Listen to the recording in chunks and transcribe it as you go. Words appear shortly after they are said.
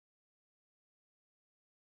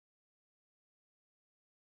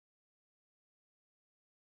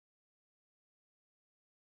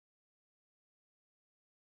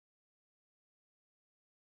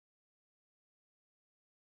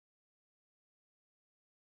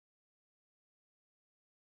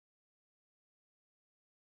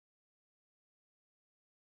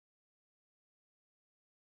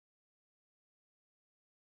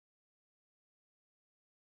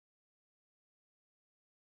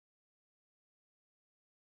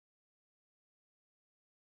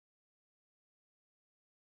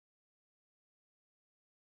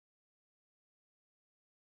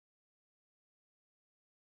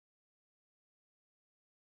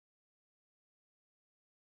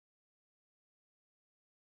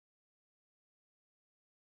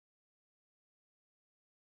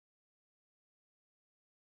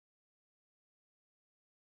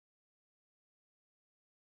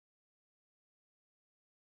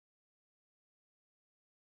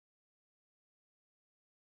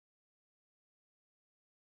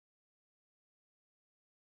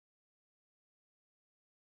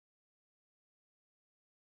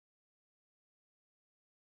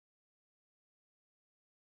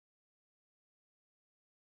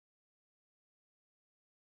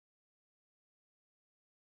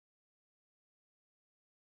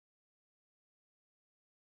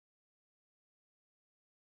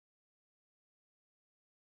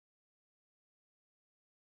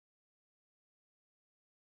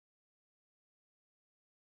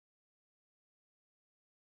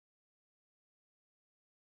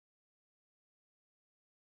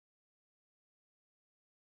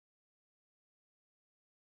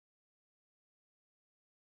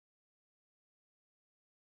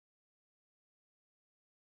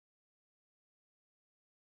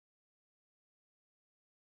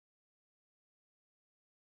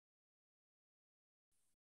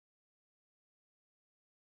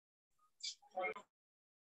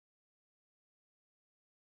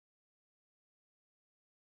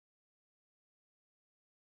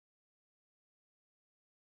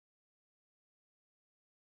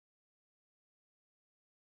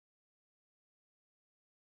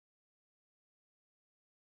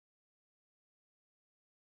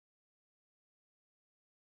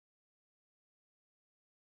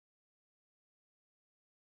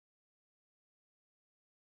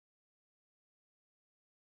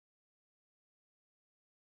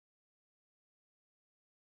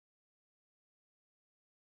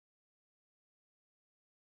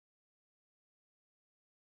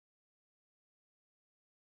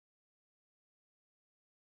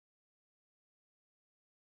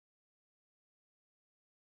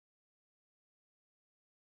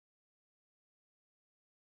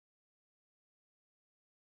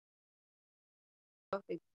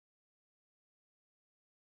Perfect.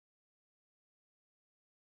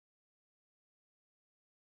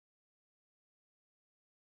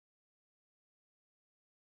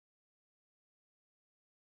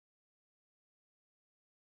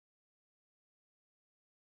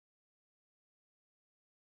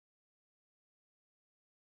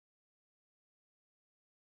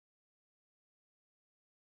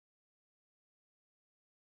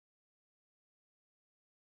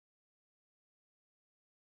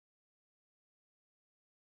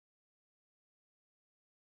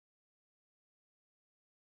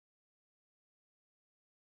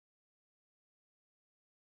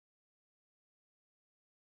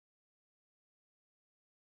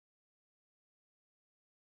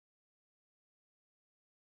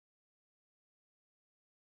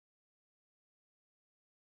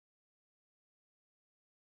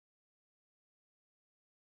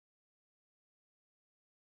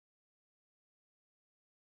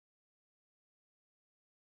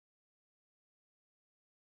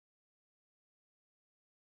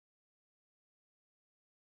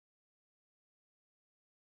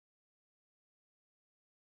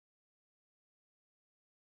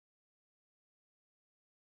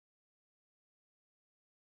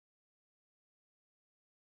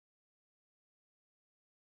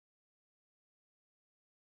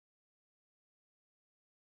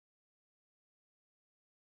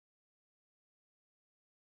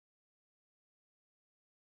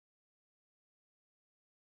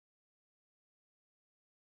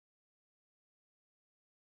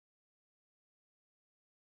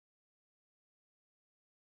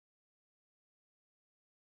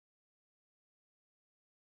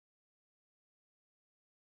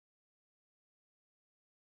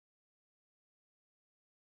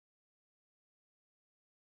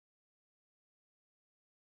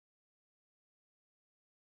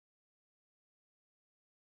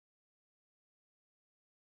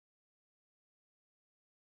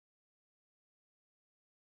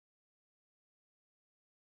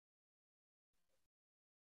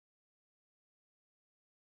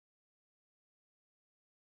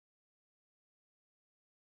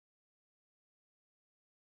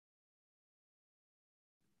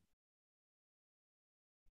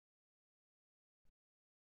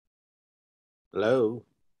 Hello.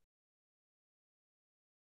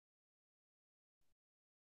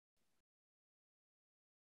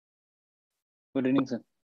 Good evening, sir.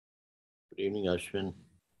 Good evening, Ashwin.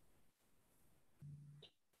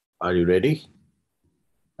 Are you ready?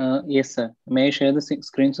 Yes, sir. May I share the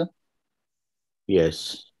screen, sir?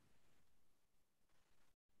 Yes.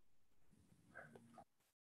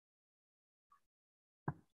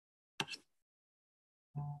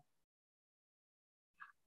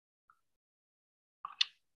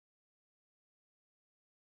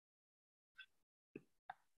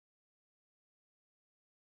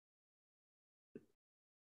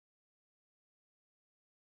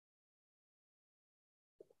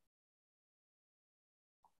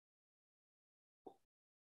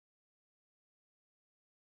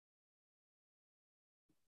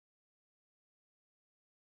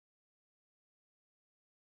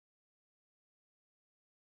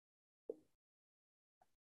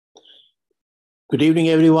 Good evening,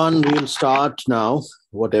 everyone. We'll start now,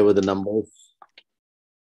 whatever the numbers.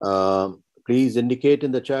 Please indicate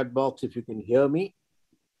in the chat box if you can hear me.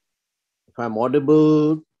 If I'm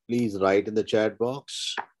audible, please write in the chat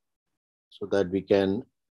box so that we can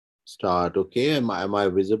start. Okay, am I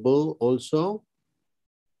visible also?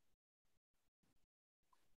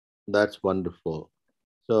 That's wonderful.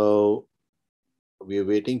 So we're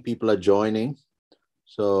waiting. People are joining.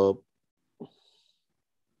 So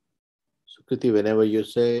Sukriti, whenever you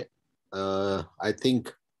say, I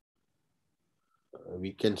think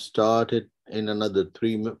we can start it in another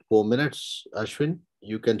 4 minutes, Ashwin.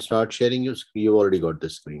 You can start sharing your screen. You've already got the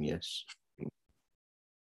screen, yes.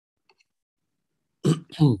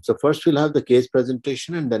 So first we'll have the case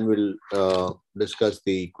presentation, and then we'll discuss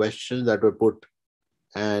the questions that were put.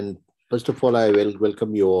 And first of all, I will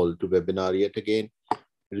welcome you all to webinar yet again.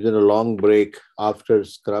 It's been a long break after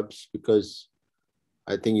scrubs because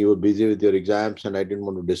I think you were busy with your exams and I didn't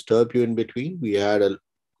want to disturb you in between. We had a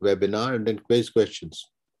webinar and then quiz questions.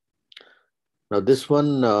 Now this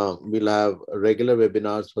one, we'll have regular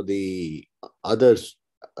webinars for the other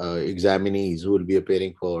examinees who will be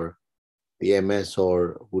appearing for the MS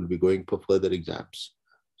or who will be going for further exams.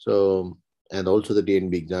 So, and also the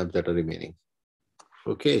DNB exams that are remaining.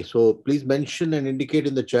 Okay, so please mention and indicate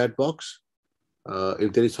in the chat box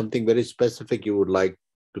if there is something very specific you would like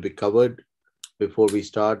to be covered before we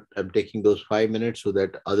start. I'm taking those 5 minutes so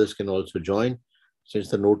that others can also join, since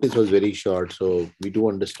the notice was very short. So we do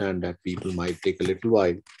understand that people might take a little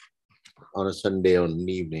while on a Sunday or an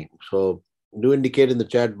evening. So do indicate in the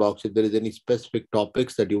chat box if there is any specific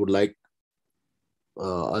topics that you would like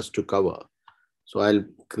us to cover. So I'll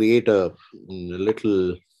create a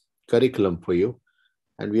little curriculum for you.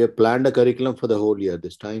 And we have planned a curriculum for the whole year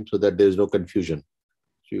this time so that there is no confusion.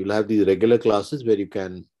 So you'll have these regular classes where you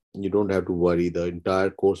don't have to worry. The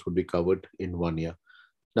entire course would be covered in 1 year.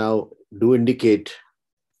 Now, do indicate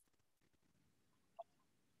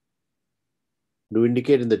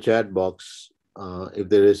in the chat box if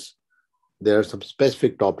there are some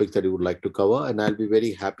specific topics that you would like to cover, and I'll be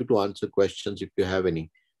very happy to answer questions if you have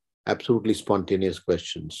any absolutely spontaneous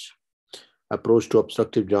questions. Approach to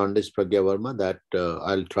obstructive jaundice, Pragya Verma, that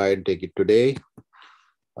I'll try and take it today.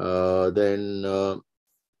 Then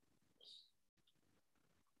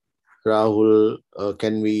Rahul,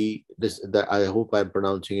 I hope I'm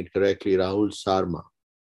pronouncing it correctly, Rahul Sarma.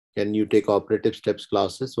 Can you take operative steps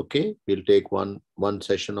classes? Okay, we'll take one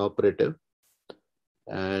session operative.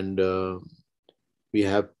 And we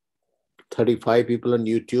have 35 people on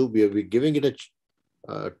YouTube. We're giving it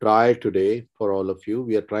a try today for all of you.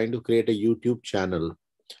 We are trying to create a YouTube channel,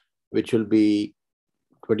 which will be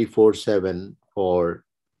 24/7 for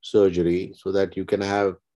surgery, so that you can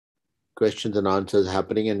have questions and answers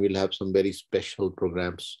happening, and we'll have some very special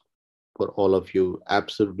programs for all of you.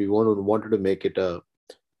 Absolutely wanted to make it a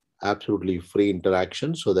absolutely free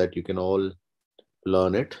interaction so that you can all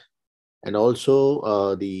learn it. And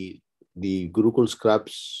also the Gurukul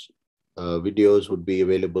Scrubs videos would be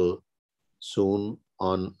available soon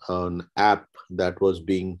on an app that was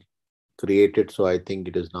being created. So I think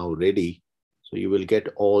it is now ready. So you will get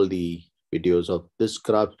all the videos of this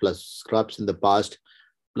scrub plus scrubs in the past,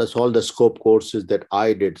 plus all the scope courses that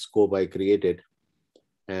I did. Scope I created,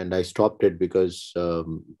 and I stopped it because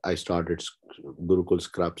I started Gurukul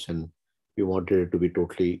Scrubs and we wanted it to be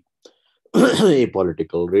totally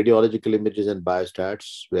apolitical. Radiological images and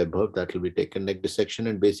biostats, WebHub, that will be taken. Neck dissection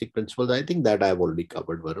and basic principles, I think that I've already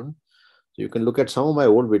covered, Varun. So you can look at some of my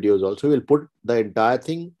old videos also. We'll put the entire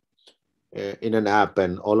thing in an app,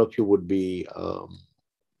 and all of you would be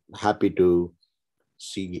happy to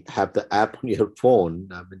have the app on your phone.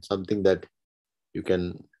 I mean, something that you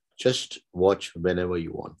can just watch whenever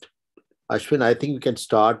you want. Ashwin, I think we can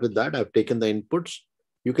start with that. I've taken the inputs.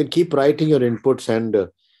 You can keep writing your inputs, and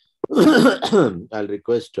I'll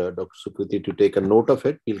request Dr. Sukriti to take a note of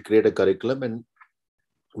it. We'll create a curriculum and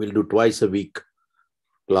we'll do twice a week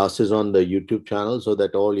classes on the YouTube channel so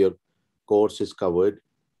that all your course is covered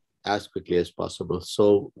as quickly as possible.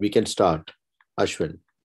 So we can start. Ashwin,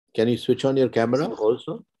 can you switch on your camera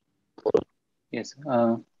also? Yes.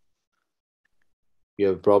 You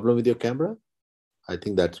have a problem with your camera? I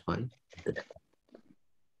think that's fine.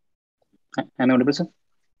 Am I audible, sir?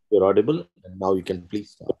 You're audible, and now you can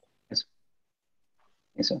please start. Yes.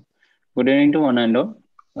 Yes, sir. Good evening to one and all.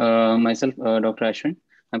 Myself, Dr. Ashwin.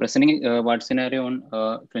 I'm presenting a ward scenario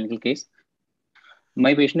on clinical case.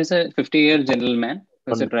 My patient is a 50-year gentleman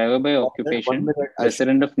who is a driver by occupation,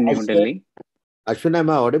 resident of New Delhi. Ashwin, am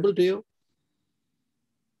I audible to you?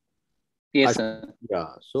 Yes, sir. Yeah,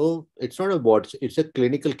 so it's not a ward, it's a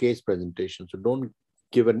clinical case presentation. So don't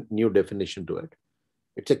give a new definition to it.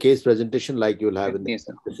 It's a case presentation like you'll have in the Yes,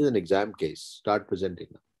 sir. This is an exam case. Start presenting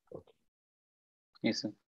now. Okay. Yes,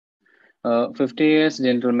 sir. 50 years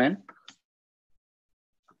gentleman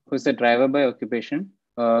who is a driver by occupation,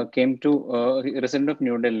 came to resident of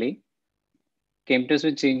New Delhi, came to us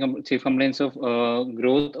with chief complaints of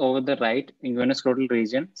growth over the right inguinal scrotal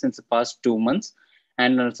region since the past 2 months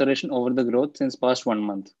and ulceration over the growth since past 1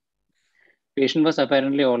 month. Patient was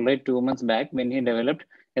apparently all right 2 months back when he developed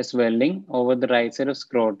a swelling over the right side of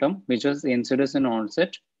scrotum, which was insidious in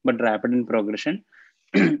onset but rapid in progression.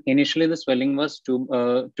 Initially, the swelling was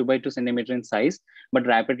 2 by 2 centimeter in size, but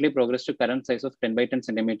rapidly progressed to current size of 10 by 10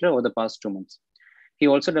 centimeter over the past 2 months. He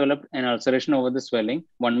also developed an ulceration over the swelling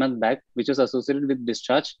 1 month back, which was associated with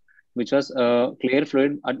discharge, which was clear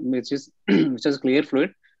fluid, which was clear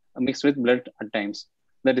fluid mixed with blood at times.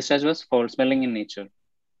 The discharge was foul smelling in nature.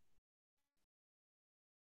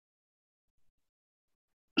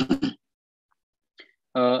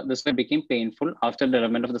 The swelling became painful after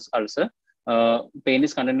development of this ulcer. Pain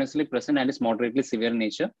is continuously present and is moderately severe in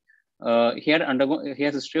nature. He has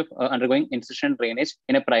a history of undergoing incision drainage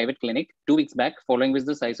in a private clinic 2 weeks back, following which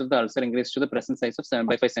the size of the ulcer increased to the present size of 7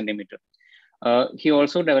 by 5 centimeter. He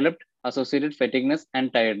also developed associated fatigueness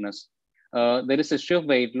and tiredness. There is a history of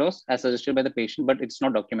weight loss as suggested by the patient, but it's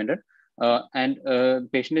not documented.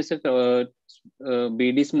 Patient is a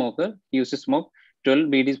BD smoker. He used to smoke 12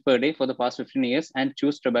 BDs per day for the past 15 years and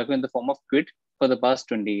chews tobacco in the form of quid for the past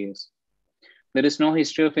 20 years. There is no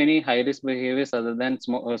history of any high-risk behaviors other than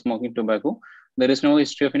smoking tobacco. There is no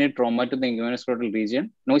history of any trauma to the inguinal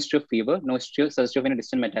region, no history of fever, no history of any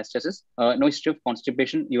distant metastasis, no history of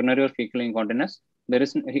constipation, urinary or fecal incontinence.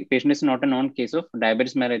 Patient is not a known case of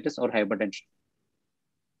diabetes mellitus or hypertension.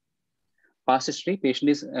 Past history, patient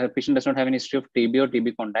does not have any history of TB or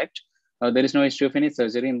TB contact. There is no history of any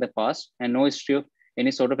surgery in the past and no history of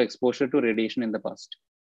any sort of exposure to radiation in the past.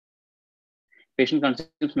 Patient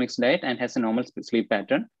consumes mixed diet and has a normal sleep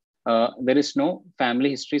pattern. There is no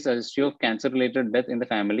family history of cancer-related death in the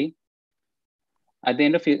family. At the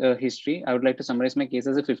end of history, I would like to summarize my case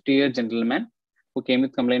as a 50-year gentleman who came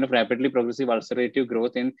with complaint of rapidly progressive ulcerative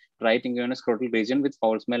growth in right inguinal-scrotal region with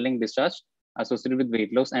foul-smelling discharge associated with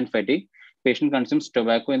weight loss and fatigue. Patient consumes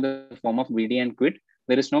tobacco in the form of BD and quid.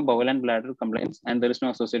 There is no bowel and bladder complaints, and there is no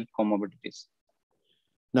associated comorbidities.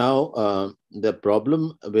 Now, the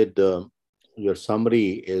problem with your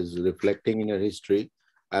summary is reflecting in your history.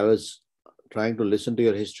 I was trying to listen to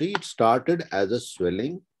your history. It started as a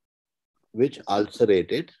swelling which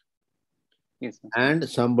ulcerated. Yes, sir. And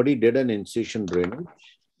somebody did an incision drainage,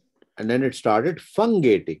 and then it started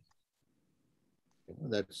fungating.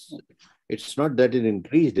 It's not that it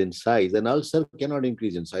increased in size. An ulcer cannot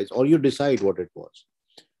increase in size, or you decide what it was.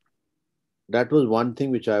 That was one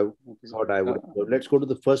thing which I thought I would. Let's go to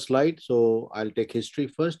the first slide. So I'll take history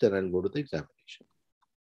first, then I'll go to the examination.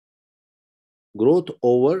 Growth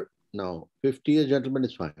over, now 50 years gentleman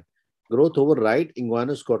is fine. Growth over right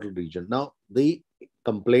inguinal-scrotal region. Now the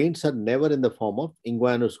complaints are never in the form of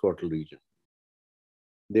inguinal-scrotal region.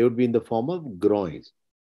 They would be in the form of groin.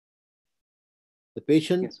 The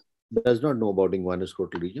patient does not know about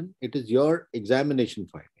inguinal-scrotal region. It is your examination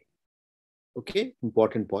finding. Okay,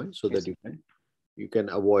 important point so that you can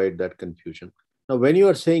avoid that confusion. Now, when you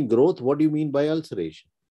are saying growth, what do you mean by ulceration?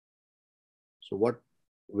 So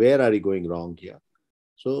where are you going wrong here?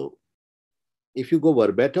 So if you go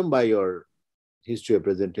verbatim by your history of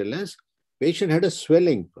present illness, patient had a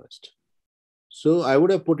swelling first. So I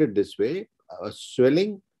would have put it this way: a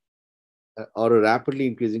swelling or a rapidly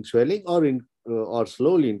increasing swelling or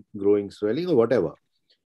slowly growing swelling or whatever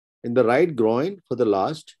in the right groin for the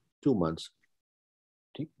last 2 months.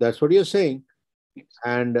 That's what you're saying.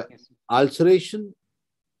 And ulceration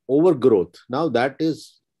over growth. Now that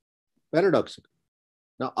is paradoxical.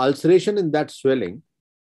 Now ulceration in that swelling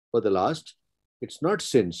for the last, it's not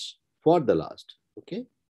since, for the last. Okay.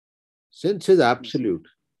 Since is absolute.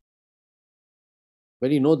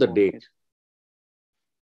 When you know the date.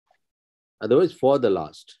 Otherwise, for the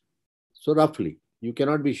last. So roughly, you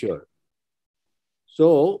cannot be sure.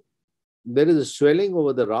 So there is a swelling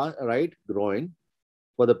over the right groin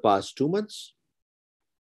for the past 2 months.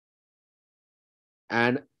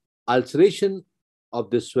 And ulceration of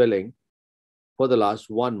this swelling for the last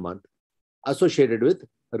 1 month associated with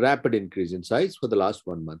rapid increase in size for the last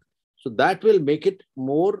 1 month. So that will make it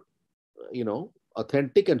more,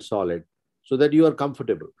 authentic and solid so that you are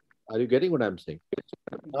comfortable. Are you getting what I'm saying?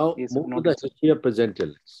 Now, move to the history of present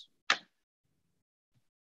illness.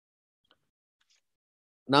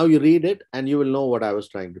 Now you read it and you will know what I was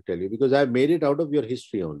trying to tell you because I've made it out of your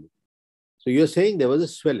history only. So you're saying there was a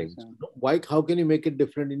swelling. How can you make it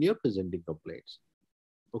different in your presenting complaints?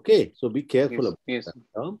 Okay, so be careful about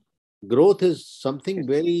that. Growth is something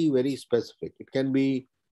very, very specific. It can be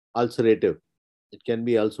ulcerative. It can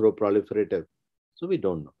be ulceroproliferative. So we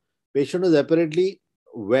don't know. Patient is apparently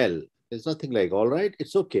well. There's nothing like, all right,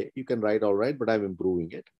 it's okay. You can write all right, but I'm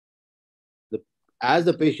improving it. As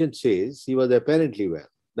the patient says, he was apparently well.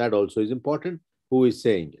 That also is important. Who is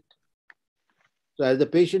saying it? So as the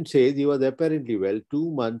patient says, he was apparently well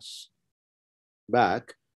 2 months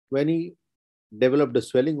back when he developed a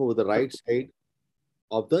swelling over the right side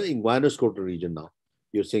of the inguinal-scrotal region now.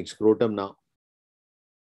 You're saying scrotum now.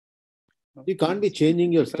 You can't be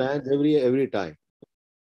changing your stance every time.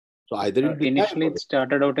 So either it Initially it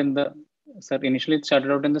started out in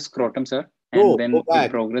the scrotum, sir, and then go back.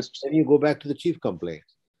 it progressed. Then you go back to the chief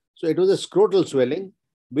complaints. So it was a scrotal swelling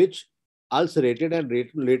which ulcerated and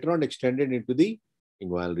later on extended into the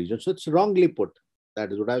inguinal region. So it's wrongly put.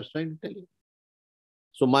 That is what I was trying to tell you.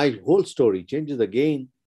 So my whole story changes again.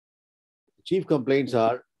 The chief complaints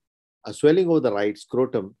are a swelling over the right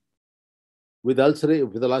scrotum with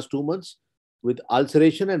ulceration for the last 2 months, with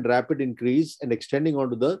ulceration and rapid increase and extending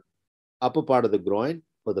onto the upper part of the groin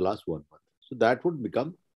for the last 1 month. So that would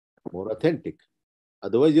become more authentic.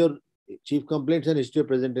 Otherwise, your chief complaints and history of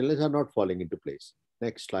present illness are not falling into place.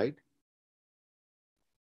 Next slide.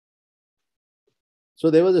 So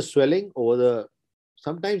there was a swelling over the,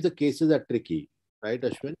 sometimes the cases are tricky, right,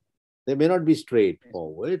 Ashwin? They may not be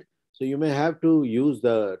straightforward. So you may have to use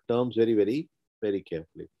the terms very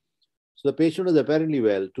carefully. So the patient was apparently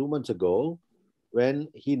well 2 months ago when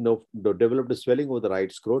he developed a swelling over the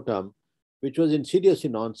right scrotum, which was insidious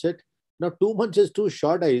in onset. Now 2 months is too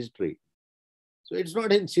short a history. So it's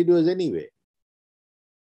not insidious anyway.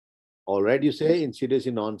 All right, you say insidious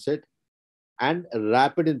in onset and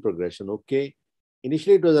rapid in progression. Okay.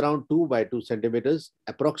 Initially, it was around 2 by 2 centimeters,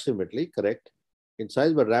 approximately, correct, in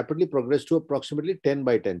size, but rapidly progressed to approximately 10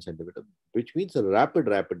 by 10 centimeters, which means a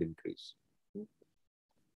rapid increase.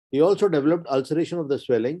 He also developed ulceration of the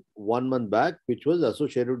swelling 1 month back, which was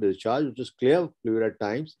associated with discharge, which is clear fluid at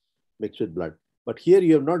times mixed with blood. But here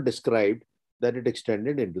you have not described that it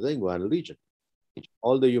extended into the inguinal region.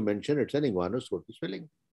 Although you mentioned it's an inguinal scrotal swelling.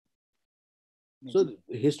 So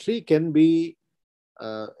history can be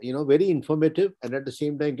very informative and at the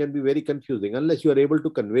same time can be very confusing. Unless you are able to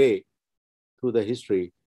convey through the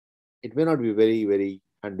history, it may not be very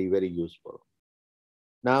handy, very useful.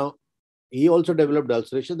 Now, he also developed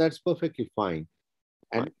ulceration. That's perfectly fine.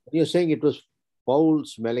 And when you're saying it was foul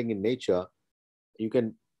smelling in nature, you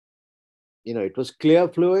can, it was clear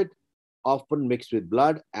fluid, often mixed with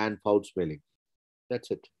blood and foul smelling. That's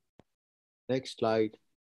it. Next slide.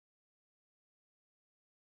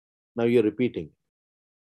 Now you're repeating.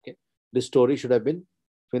 Okay. This story should have been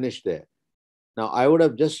finished there. Now, I would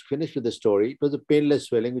have just finished with the story. It was a painless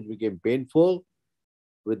swelling which became painful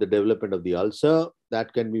with the development of the ulcer.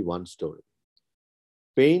 That can be one story.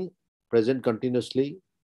 Pain present continuously.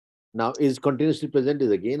 Now, is continuously present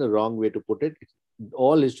is again a wrong way to put it.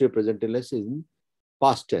 All history of present illness is in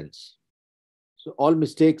past tense. So all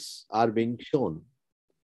mistakes are being shown.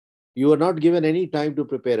 You are not given any time to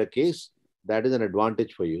prepare a case. That is an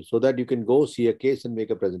advantage for you so that you can go see a case and make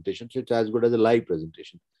a presentation. So it's as good as a live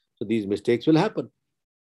presentation. So these mistakes will happen.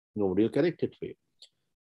 Nobody will correct it for you.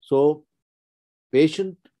 So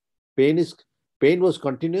patient pain was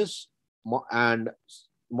continuous and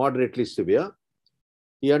moderately severe.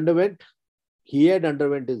 He had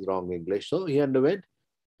underwent is wrong English. So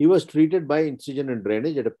he was treated by incision and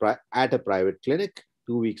drainage at a private clinic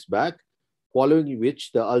 2 weeks back, following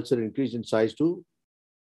which the ulcer increased in size to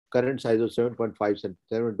current size of 7.5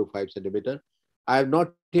 to 5 centimeter. I have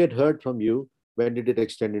not yet heard from you when did it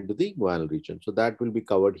extend into the inguinal region. So that will be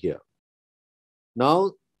covered here.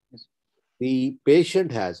 Now, the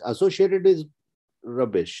patient has associated is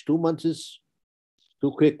rubbish. 2 months is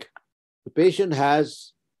too quick. The patient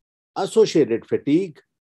has associated fatigue,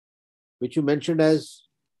 which you mentioned as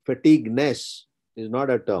fatigueness is not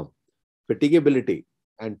a term. Fatigability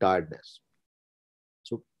and tiredness.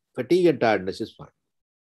 So fatigue and tiredness is fine.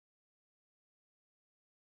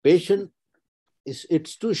 Patient,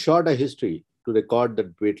 it's too short a history to record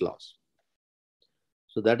the weight loss.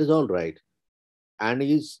 So that is all right. And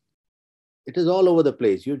it is all over the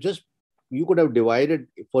place. You could have divided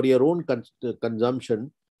for your own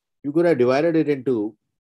consumption. You could have divided it into,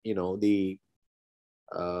 the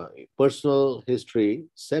personal history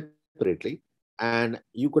separately, and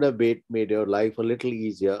you could have made your life a little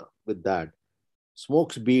easier with that.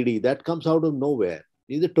 Smokes BD, that comes out of nowhere.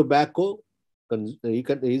 He's a tobacco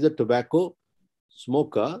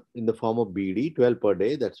smoker in the form of BD, 12 per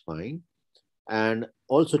day, that's fine. And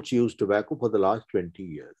also chews tobacco for the last 20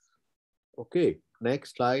 years. Okay,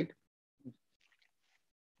 next slide.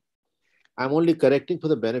 I'm only correcting for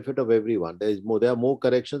the benefit of everyone. There are more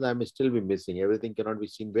corrections I may still be missing. Everything cannot be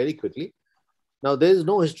seen very quickly. Now, there is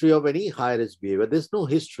no history of any high-risk behavior. There's no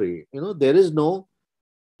history. There is no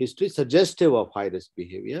history suggestive of high-risk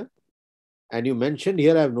behavior. And you mentioned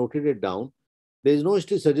here, I've noted it down. There is no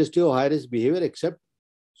history suggestive of high-risk behavior except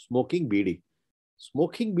smoking BD.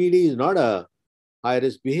 Smoking BD is not a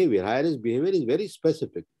high-risk behavior. High-risk behavior is very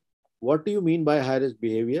specific. What do you mean by high-risk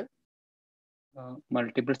behavior?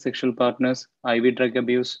 Multiple sexual partners, IV drug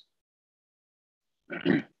abuse.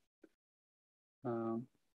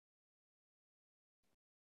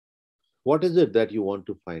 What is it that you want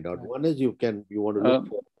to find out? One is you want to look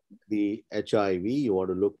for the HIV, you want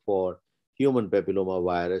to look for human papilloma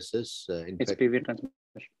viruses infection. HPV transmission.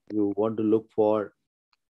 You want to look for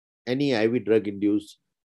any IV drug induced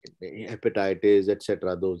hepatitis,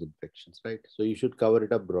 etc., those infections, right? So you should cover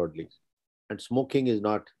it up broadly. And smoking is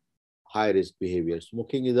not high risk behavior.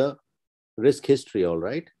 Smoking is a risk history, all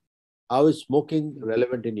right? How is smoking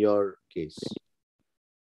relevant in your case?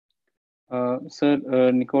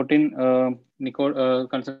 Sir, nicotine,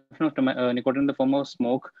 consumption of nicotine in the form of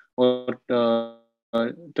smoke or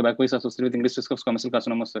tobacco is associated with increased risk of squamous cell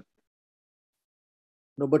carcinoma, sir.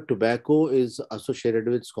 No, but tobacco is associated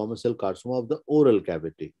with squamous cell carcinoma of the oral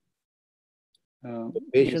cavity. The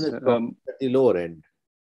patient yes, is at the lower end.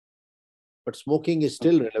 But smoking is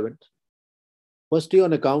still relevant. Firstly,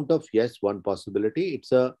 on account of, yes, one possibility,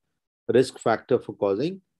 it's a risk factor for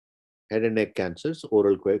causing head and neck cancers,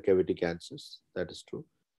 oral cavity cancers. That is true.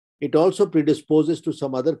 It also predisposes to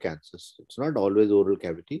some other cancers. It's not always oral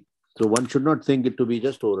cavity. So one should not think it to be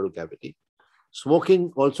just oral cavity.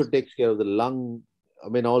 Smoking also takes care of the lung. I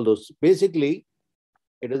mean, all those. Basically,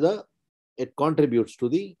 it contributes to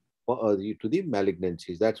the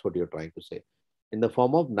malignancies. That's what you're trying to say, in the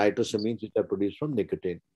form of nitrosamines which are produced from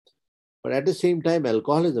nicotine. But at the same time,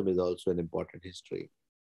 alcoholism is also an important history.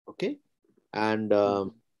 Okay, and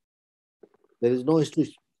there is no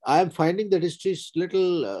history. I am finding that history is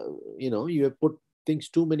little. You have put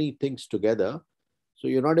too many things together, so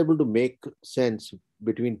you're not able to make sense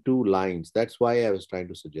between two lines. That's why I was trying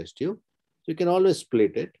to suggest you. So you can always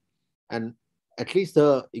split it, and at least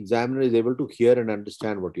the examiner is able to hear and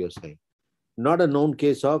understand what you're saying. Not a known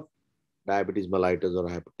case of diabetes mellitus or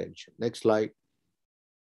hypertension. Next slide.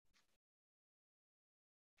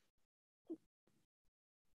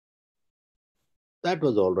 That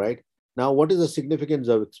was all right. Now, what is the significance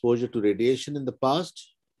of exposure to radiation in the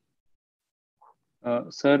past?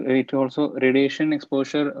 Sir, it also radiation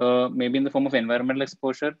exposure, maybe in the form of environmental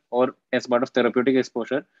exposure or as part of therapeutic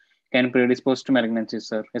exposure, can predispose to malignancies,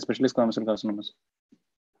 sir, especially squamous cell carcinomas.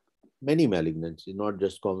 Many malignancies, not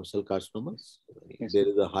just squamous cell carcinomas. Yes. There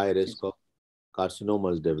is a high risk of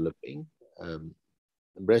carcinomas developing,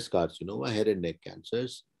 breast carcinoma, head and neck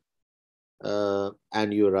cancers.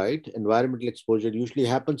 And you're right, environmental exposure usually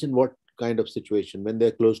happens in what kind of situation? When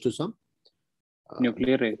they're close to some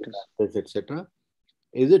nuclear reactors, etc.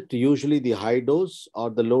 Is it usually the high dose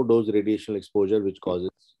or the low dose radiation exposure which causes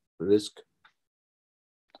risk?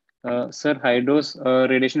 Sir, high dose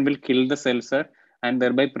radiation will kill the cell, sir, and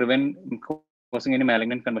thereby prevent causing any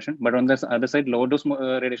malignant conversion. But on the other side, low dose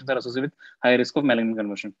radiations are associated with high risk of malignant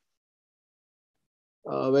conversion.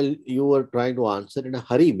 Well, you were trying to answer in a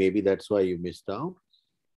hurry. Maybe that's why you missed out.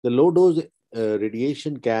 The low dose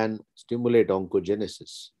radiation can stimulate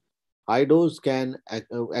oncogenesis. High dose can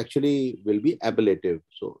actually will be ablative.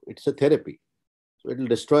 So it's a therapy. So it will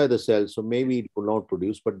destroy the cell. So maybe it will not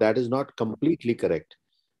produce, but that is not completely correct.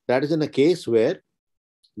 That is in a case where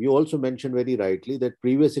you also mentioned very rightly that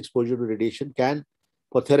previous exposure to radiation can,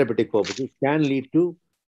 for therapeutic purposes, can lead to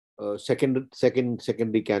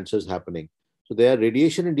secondary cancers happening. So they are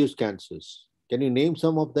radiation-induced cancers. Can you name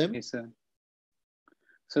some of them? Yes, sir.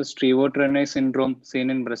 So Stewart-Rene syndrome seen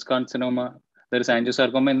in breast carcinoma. There is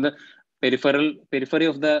angiosarcoma in the periphery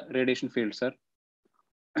of the radiation field, sir.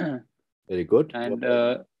 Very good.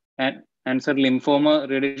 And sir, lymphoma,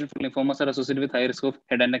 radiation for lymphomas are associated with high risk of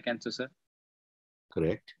head and neck cancer, sir.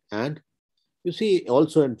 Correct. And you see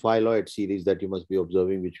also in phyloid series that you must be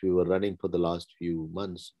observing, which we were running for the last few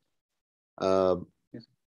months. Yes.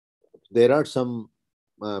 There are some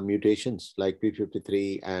mutations like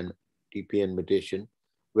P53 and TPN mutation,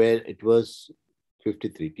 where it was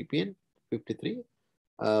 53, TPN 53,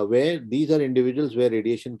 where these are individuals where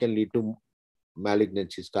radiation can lead to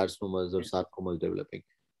malignancies, carcinomas or sarcomas developing.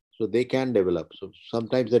 So they can develop. So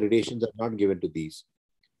sometimes the radiations are not given to these.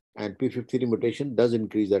 And P53 mutation does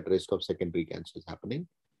increase that risk of secondary cancers happening,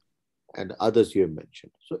 and others you have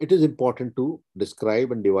mentioned. So it is important to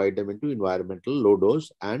describe and divide them into environmental low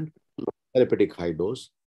dose and therapeutic high dose.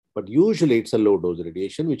 But usually it's a low dose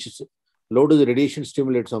radiation, which is low dose radiation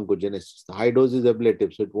stimulates oncogenesis. The high dose is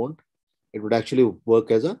ablative, so it would actually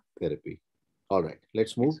work as a therapy. All right,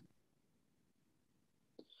 let's move.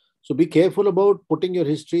 So be careful about putting your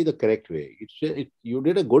history the correct way. You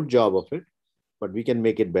did a good job of it, but we can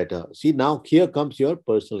make it better. See, now here comes your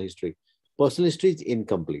personal history. Personal history is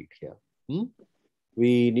incomplete here.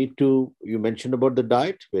 We need to, you mentioned about the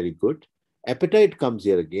diet, very good. Appetite comes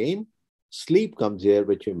here again. Sleep comes here,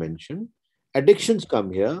 which you mentioned. Addictions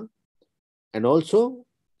come here, and also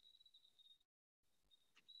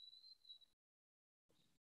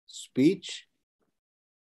speech,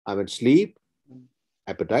 sleep,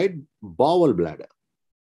 appetite, bowel bladder.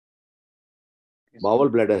 Bowel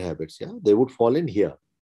bladder habits, yeah, they would fall in here.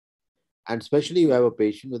 And especially you have a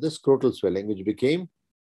patient with a scrotal swelling, which became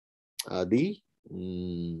the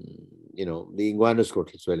inguinal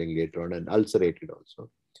scrotal swelling later on and ulcerated also.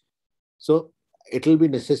 So it will be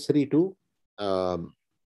necessary to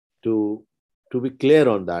be clear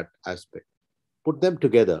on that aspect. Put them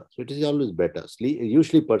together. So it is always better.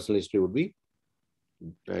 Usually personal history would be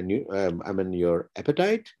your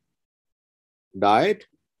appetite, diet,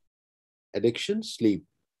 addiction, sleep,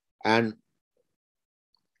 and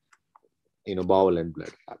bowel and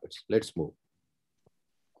blood habits. Let's move.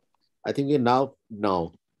 I think now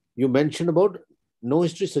you mentioned about no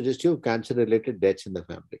history suggestive of cancer-related deaths in the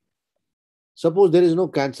family. Suppose there is no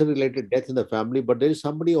cancer-related death in the family, but there is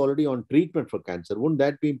somebody already on treatment for cancer. Wouldn't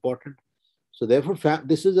that be important? So therefore,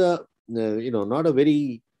 this is a not a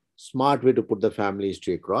very smart way to put the family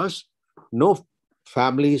history across. No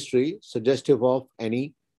family history suggestive of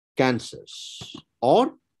any cancers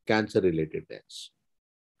or cancer-related deaths.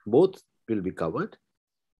 Both will be covered.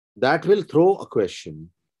 That will throw a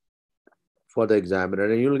question for the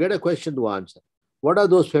examiner, and you'll get a question to answer. What are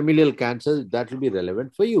those familial cancers that will be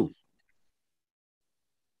relevant for you?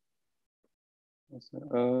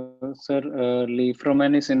 Sir,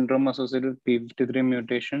 Leishmania syndrome associated with p53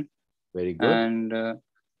 mutation. Very good.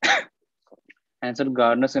 And sir,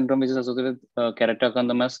 Gardner syndrome, which is associated with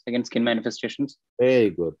keratocondylomas against skin manifestations. Very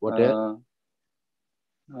good. What else?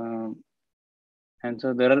 And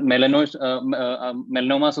so there are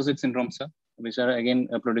melanoma-associated syndromes, sir, which are again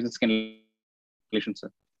producing skin lesions,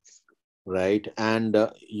 sir. Right. And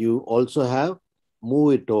you also have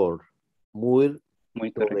Muir-Torre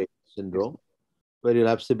syndrome, where you'll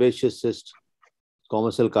have sebaceous cyst,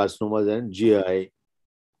 squamous cell carcinomas, and GI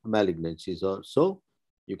malignancies. So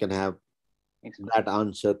you can have that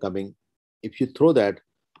answer coming. If you throw that,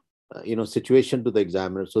 situation to the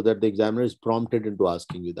examiner, so that the examiner is prompted into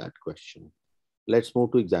asking you that question. Let's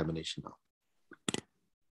move to examination now.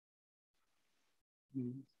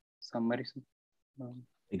 Summary.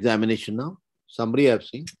 Examination now. Summary I've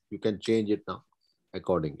seen. You can change it now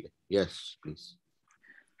accordingly. Yes, please.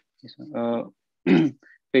 Yes,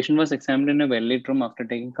 patient was examined in a well-lit room after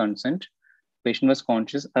taking consent. Patient was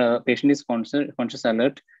conscious. Patient is conscious,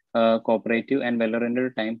 alert, cooperative, and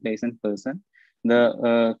well-oriented time, place, and person.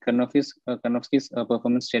 The Karnofsky's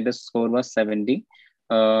performance status score was 70.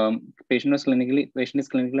 Patient is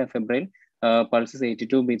clinically febrile. Pulse is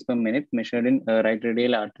 82 beats per minute, measured in right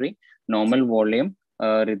radial artery, normal volume,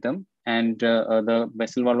 rhythm, and the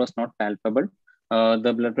vessel wall was not palpable.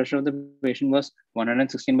 The blood pressure of the patient was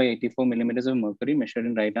 116 by 84 millimeters of mercury, measured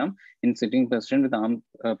in right arm in sitting position with arm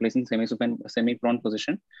placed in semi-prone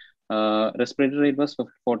position. Respiratory rate was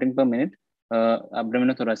 14 per minute,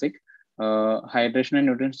 abdominothoracic. Hydration and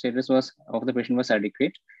nutrient status of the patient was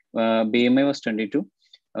adequate. BMI was 22.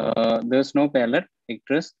 There was no pallor,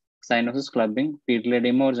 icterus, cyanosis, clubbing, pedal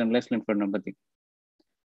edema, or generalized lymphadenopathy.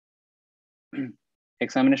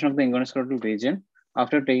 Examination of the inguinal region.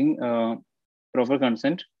 After taking proper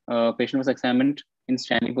consent, patient was examined in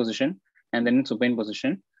standing position and then in supine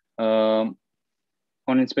position. On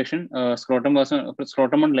inspection, scrotum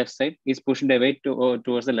on left side is pushed away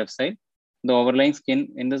towards the left side. The overlying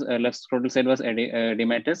skin in the left scrotal side was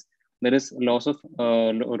edematous. There is loss of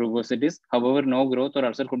rugosities. However, no growth or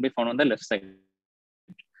ulcer could be found on the left side.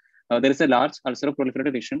 There is a large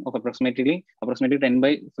ulceroproliferative lesion of approximately 10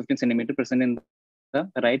 by 15 centimeter present in the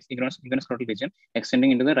right scrotal region, extending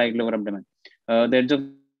into the right lower abdomen. The edge of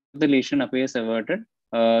the lesion appears averted.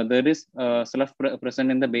 There is slough present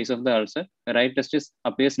in the base of the ulcer. The right testis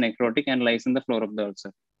appears necrotic and lies in the floor of the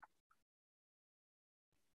ulcer.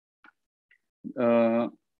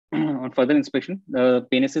 On further inspection, the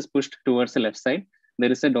penis is pushed towards the left side.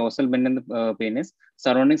 There is a dorsal bend in the penis.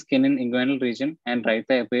 Surrounding skin in inguinal region and right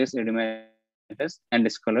thigh appears edematous and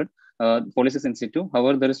discolored. Polyps is in situ.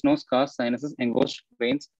 However, there is no scars, sinuses, engorged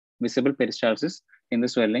veins, visible peristalsis in the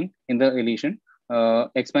swelling in the lesion.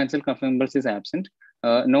 Expansile cuff impulse is absent.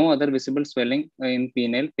 No other visible swelling in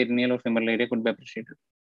penile, perineal, or femoral area could be appreciated.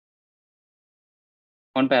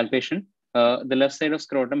 On palpation, the left side of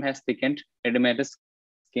scrotum has thickened edematous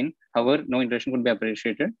skin. However, no interaction could be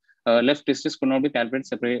appreciated. Left testis could not be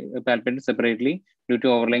palpated separately due to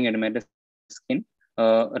overlying edematous skin.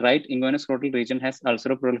 Right inguinal region has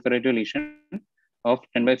ulceroproliferative lesion of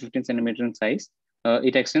 10 by 15 centimeter in size.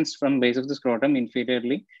 It extends from base of the scrotum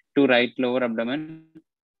inferiorly to right lower abdomen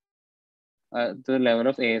the level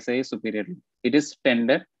of ASI is superior. It is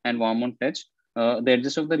tender and warm on touch. The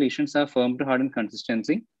edges of the lesions are firm to hard in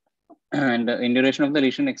consistency, and induration of the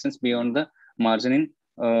lesion extends beyond the margin in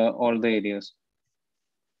all the areas.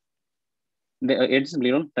 The edge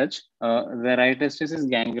bleed on touch. The right testis is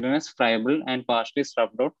gangrenous, friable, and partially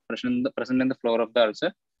stuffed out, present in the floor of the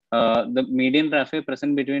ulcer. The median raphe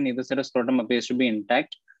present between either side of scrotum appears to be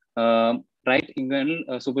intact. Right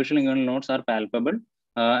inguinal, superficial inguinal nodes are palpable,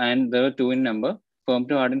 and there are 2 in number, firm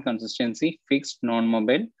to hard in consistency, fixed,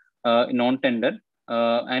 non-mobile, non-tender,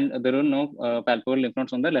 and there are no palpable lymph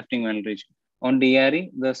nodes on the left inguinal region. On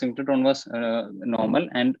DRE, the sphincter tone was normal,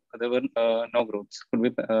 and there were no growths could be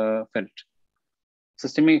felt.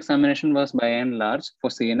 Systemic examination was by and large for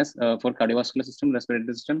CNS, for cardiovascular system,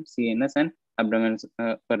 respiratory system, CNS, and abdomen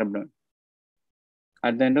per abdomen.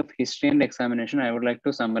 At the end of history and examination, I would like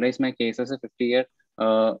to summarize my case as a 50-year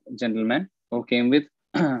gentleman who came with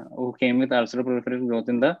ulceral proliferative growth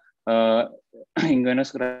in the right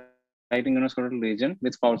inguinoscrotal region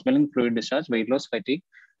with foul-smelling fluid discharge, weight loss, fatigue,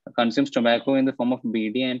 consumes tobacco in the form of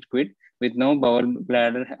BD and quid with no bowel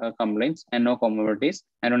bladder complaints and no comorbidities.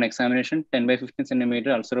 And on examination, 10 by 15 centimeter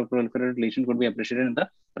ulceral proliferative lesion could be appreciated in the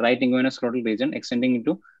right inguinoscrotal region, extending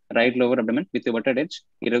into right lower abdomen with a verted edge,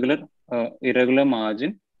 irregular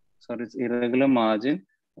margin,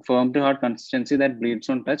 firm to hard consistency that bleeds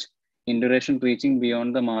on touch, induration reaching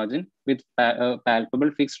beyond the margin with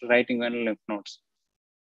palpable fixed right inguinal lymph nodes.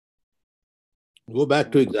 Go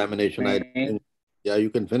back to examination. I think, yeah,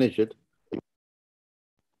 you can finish it.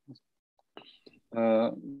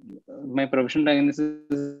 My professional diagnosis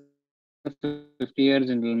is a 50-year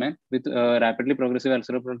gentleman with rapidly progressive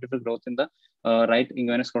ulceral proliferative growth in the right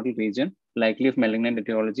inguinoscrotal region, likely of malignant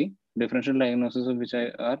etiology. Differential diagnosis of which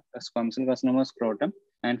are squamous cell carcinoma scrotum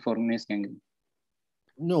and foraminous gangrene.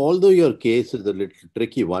 No, although your case is a little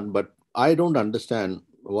tricky one, but I don't understand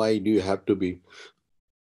why do you have to be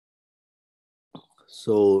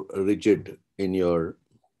so rigid in your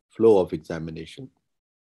flow of examination.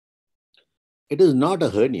 It is not a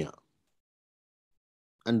hernia,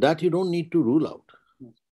 and that you don't need to rule out.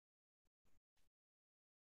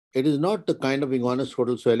 It is not the kind of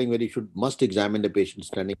inguinoscrotal swelling where you must examine the patient's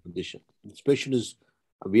standing position. This patient is,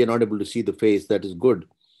 we are not able to see the face, that is good,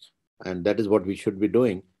 and that is what we should be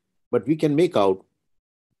doing. But we can make out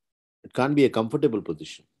it can't be a comfortable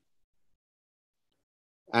position.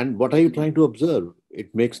 And what are you trying to observe?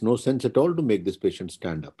 It makes no sense at all to make this patient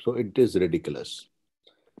stand up. So it is ridiculous.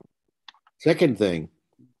 Second thing,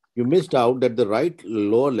 you missed out that the right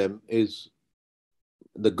lower limb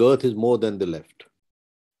the girth is more than the left.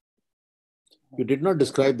 You did not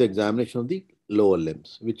describe the examination of the lower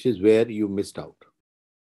limbs, which is where you missed out.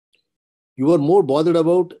 You were more bothered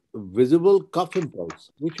about visible cuff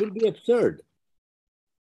impulse, which will be absurd.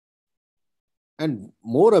 And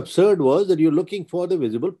more absurd was that you're looking for the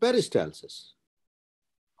visible peristalsis.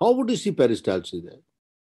 How would you see peristalsis there?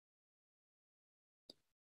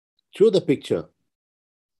 Show the picture.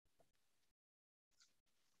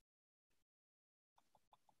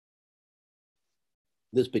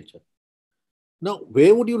 This picture. Now,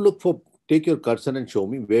 where would you look for, take your cursor and show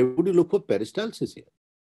me, where would you look for peristalsis here?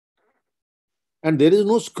 And there is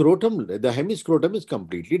no scrotum. The hemiscrotum is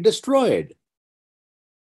completely destroyed.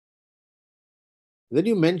 Then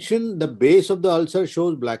you mention the base of the ulcer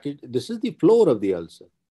shows blackish. This is the floor of the ulcer.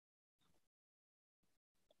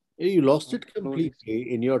 You lost it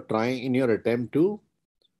completely in your attempt to,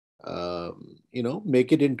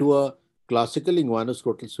 make it into a classical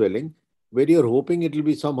inguinoscrotal swelling, where you're hoping it will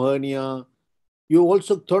be some hernia. You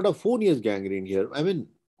also thought of Fournier's gangrene here. I mean,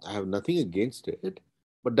 I have nothing against it,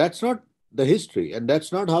 but that's not the history, and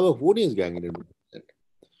that's not how a Fournier's gangrene would present.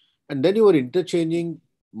 And then you were interchanging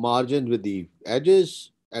margins with the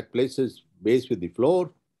edges at places, base with the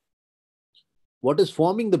floor. What is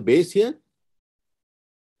forming the base here?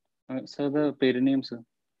 So the perineum, sir.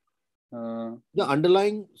 The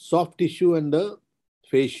underlying soft tissue and the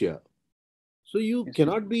fascia. So you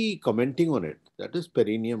cannot be commenting on it. That is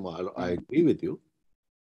perineum. I agree with you.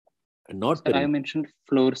 And not sir, I mentioned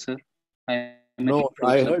floor, sir. I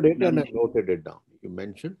heard it and I noted it down. You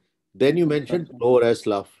mentioned. Then you mentioned floor as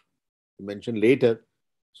slough. You mentioned later.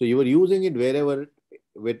 So you were using it wherever,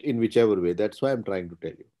 in whichever way. That's why I'm trying to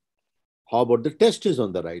tell you. How about the testis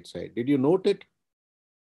on the right side? Did you note it?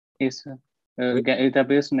 Yes, sir. It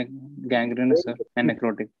appears gangrenous, sir, and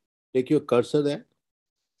necrotic. Take your cursor there.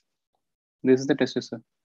 This is the testis, sir.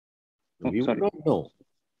 We would not know.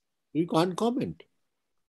 You can't comment.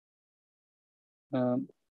 Now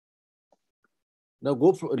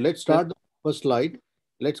let's start the first slide.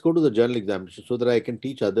 Let's go to the journal examination so that I can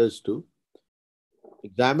teach others too.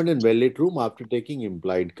 Examined in well-lit room after taking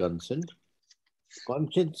implied consent.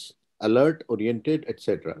 Conscience, alert, oriented,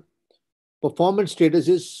 etc. Performance status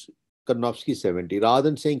is Karnofsky 70 rather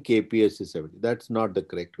than saying KPS is 70. That's not the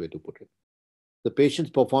correct way to put it. The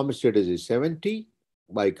patient's performance status is 70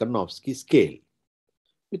 by Karnofsky scale,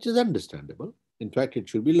 which is understandable. In fact, it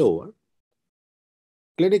should be lower.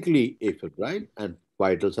 Clinically afebrile and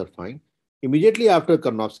vitals are fine. Immediately after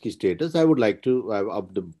Karnofsky status, I would like to,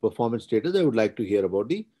 of the performance status, I would like to hear about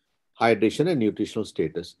the hydration and nutritional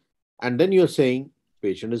status. And then you're saying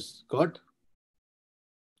patient has got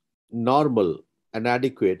normal and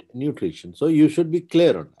adequate nutrition. So you should be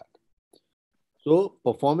clear on that. So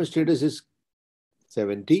performance status is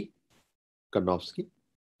 70, Karnofsky.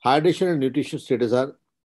 Hydration and nutrition status are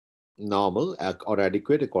normal or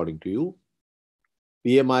adequate according to you.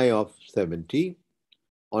 BMI of 70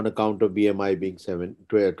 on account of BMI being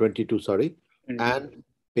 22, sorry, and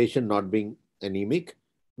patient not being anemic,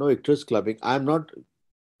 no icterus clubbing. I'm not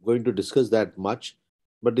going to discuss that much,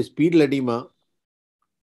 but the pedal edema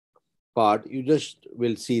part, you just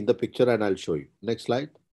will see in the picture and I'll show you. Next slide.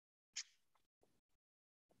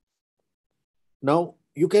 Now,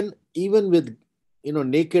 you can, even with,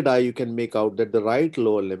 naked eye, you can make out that the right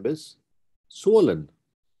lower limb is swollen.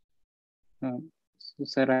 So,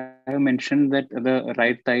 sir, I have mentioned that the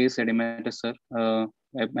right thigh is edematous, sir.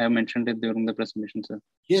 I have mentioned it during the presentation, sir.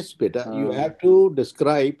 Yes, beta. You have to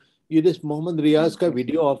describe. You this Mohammed Riaz ka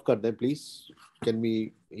video off kar dein, please. Can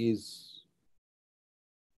we?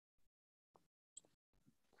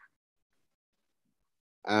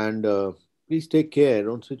 And please take care.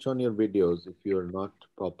 Don't switch on your videos if you are not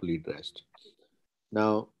properly dressed.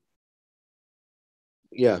 Now,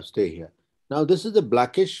 yeah, stay here. Now, this is the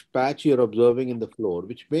blackish patch you're observing in the floor,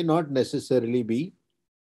 which may not necessarily be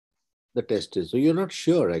the testis. So you're not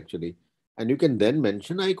sure actually. And you can then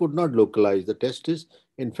mention, I could not localize the testis.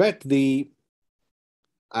 In fact,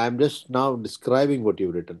 I'm just now describing what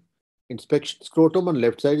you've written. Inspection scrotum on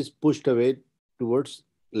left side is pushed away towards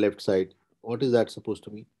left side. What is that supposed to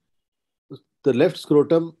mean? The left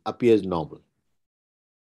scrotum appears normal,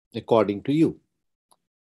 according to you.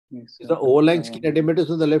 Yes, is the overlying skin edematous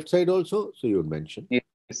on the left side also? So you would mention. Yes,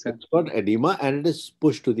 sir. It's got edema and it is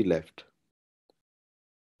pushed to the left.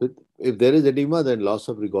 If there is edema, then loss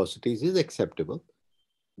of rugosity is acceptable.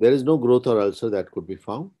 There is no growth or ulcer that could be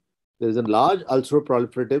found. There is a large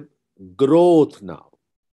ulceroproliferative growth now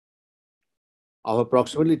of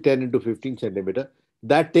approximately 10 into 15 centimeter.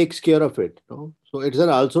 That takes care of it. No? So it's an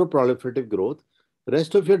ulceroproliferative growth. The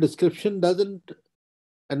rest of your description doesn't.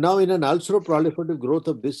 And now in an ulceroproliferative growth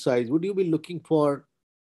of this size, would you be looking for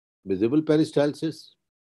visible peristalsis,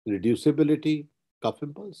 reducibility, cuff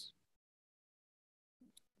impulse?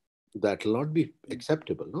 That will not be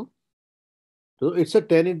acceptable, no? So it's a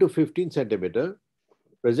 10 into 15 centimeter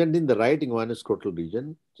present in the right inguinal scrotal region,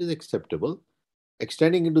 which is acceptable,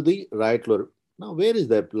 extending into the right lower. Now, where is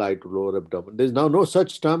the right lower abdomen? There's now no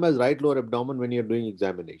such term as right lower abdomen when you're doing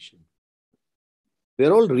examination.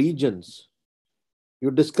 They're all regions. You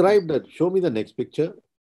described that. Show me the next picture.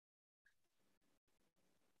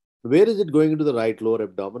 Where is it going into the right lower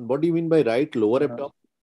abdomen? What do you mean by right lower abdomen?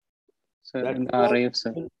 Sir, in the RIF,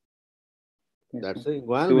 sir. That's the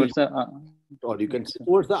inguinal region. Or you can say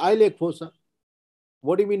towards the iliac fossa.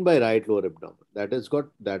 What do you mean by right lower abdomen? That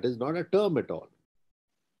is not a term at all.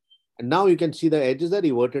 And now you can see the edges are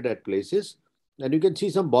everted at places, and you can see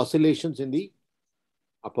some boscillations in the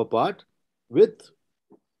upper part with,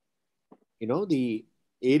 the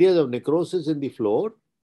areas of necrosis in the floor.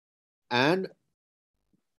 And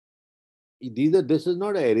this is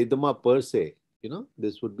not a erythema per se.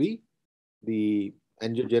 This would be the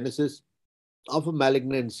angiogenesis of a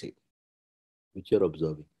malignancy, which you're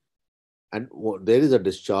observing. And there is a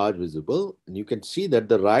discharge visible, and you can see that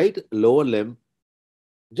the right lower limb,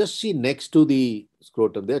 just see next to the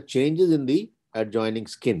scrotum, there are changes in the adjoining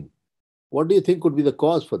skin. What do you think could be the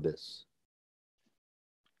cause for this?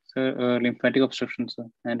 Sir, lymphatic obstruction, sir,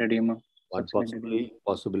 and edema. One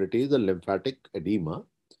possibility is the lymphatic edema.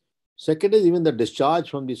 Second is even the discharge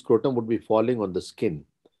from the scrotum would be falling on the skin.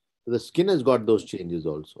 So the skin has got those changes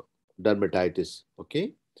also. Dermatitis,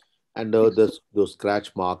 okay? And those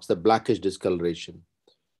scratch marks, the blackish discoloration.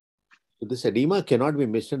 So this edema cannot be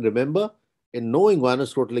missed. And remember, in no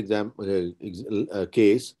inguinal-scrotal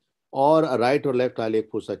case or a right or left iliac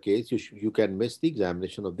fossa case, you can miss the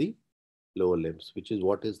examination of the lower limbs, which is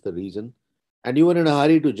what is the reason. And you were in a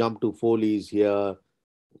hurry to jump to Foley's here.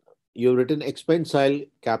 You've written expensile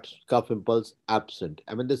cuff impulse absent.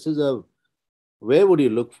 I mean, this is where would you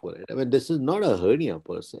look for it? I mean, this is not a hernia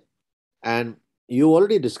per se. And you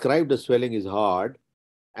already described the swelling is hard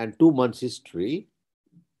and 2 months history.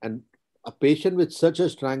 And a patient with such a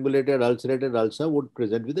strangulated, ulcerated ulcer would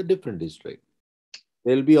present with a different history.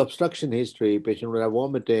 There will be obstruction history, patient will have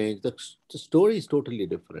vomiting. The story is totally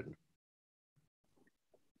different.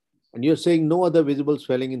 And you're saying no other visible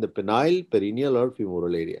swelling in the penile, perineal, or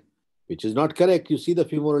femoral area, which is not correct. You see the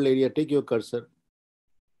femoral area, take your cursor.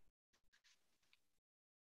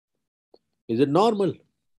 Is it normal?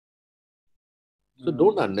 So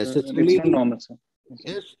don't unnecessarily. It's not normal, sir.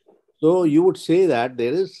 Yes. So you would say that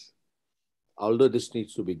there is, although this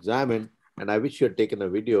needs to be examined, and I wish you had taken a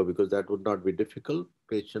video because that would not be difficult.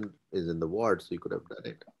 Patient is in the ward, so you could have done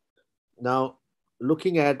it. Now,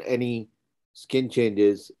 looking at any skin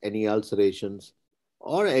changes, any ulcerations,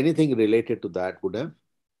 or anything related to that would have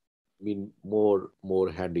been more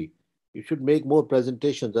handy. You should make more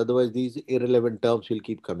presentations, otherwise these irrelevant terms will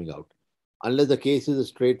keep coming out. Unless the case is a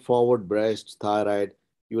straightforward breast, thyroid,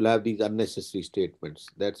 you will have these unnecessary statements.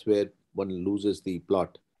 That's where one loses the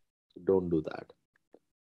plot. Don't do that.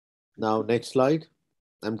 Now, next slide.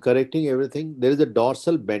 I'm correcting everything. There is a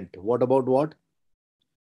dorsal bent. What about what?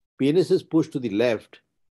 Penis is pushed to the left,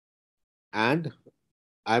 and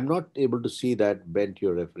I'm not able to see that bent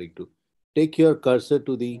you're referring to. Take your cursor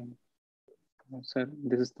to the. Sir,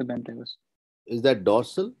 this is the bent I was. Is that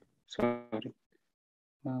dorsal? Sorry.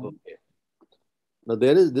 Okay. Now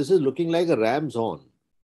this is looking like a ram's horn.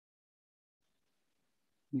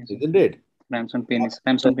 Yes, isn't it? Ram's on penis.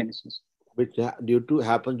 Ram's on penis. Which happens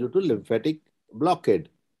due to lymphatic blockade.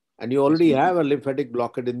 And you already have a lymphatic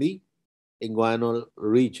blockade in the inguinal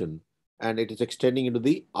region, and it is extending into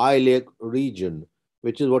the iliac region,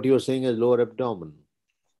 which is what you are saying as lower abdomen.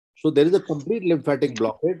 So there is a complete lymphatic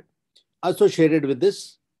blockade associated with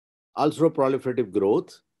this ulcero-proliferative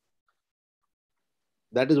growth.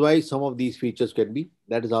 That is why some of these features can be,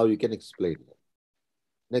 that is how you can explain them.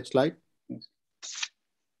 Next slide.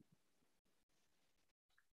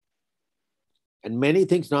 And many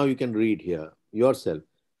things now you can read here yourself.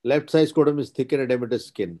 Left side scrotum is thick and edematous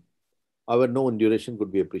skin. However, no induration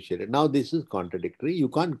could be appreciated. Now this is contradictory. You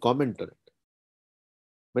can't comment on it.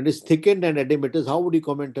 When it's thickened and edematous, how would you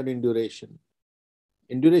comment on induration?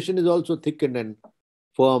 Induration is also thickened and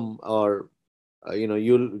firm, or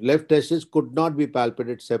your left testis could not be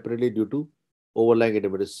palpated separately due to overlying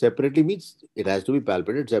edematous. Separately means it has to be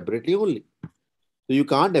palpated separately only. So you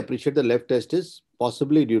can't appreciate the left testis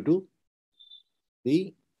possibly due to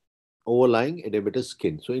the overlying edematous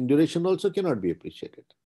skin. So induration also cannot be appreciated.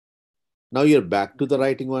 Now you're back to the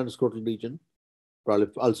right inguinal scrotal region.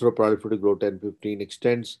 Ulcero-proliferative growth 10-15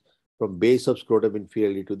 extends from base of scrotum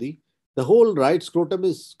inferiorly to the whole right scrotum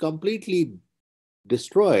is completely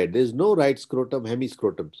destroyed. There's no right scrotum,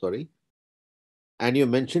 hemiscrotum, sorry. And you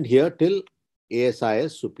mentioned here till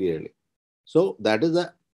ASIS superiorly. So that is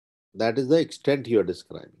the extent you're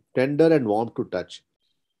describing. Tender and warm to touch.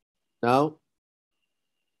 Now,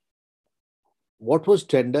 what was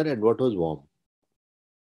tender and what was warm?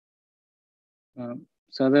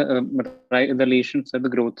 So the lesions, the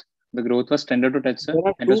growth. The growth was tender to touch, sir,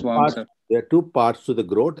 and was warm, sir. There are two parts to the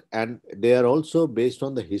growth, and they are also based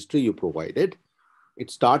on the history you provided. It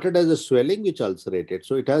started as a swelling which ulcerated.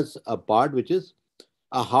 So it has a part which is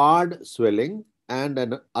a hard swelling and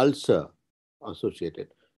an ulcer associated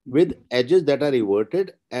with edges that are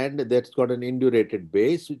everted, and that's got an indurated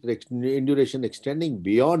base with induration extending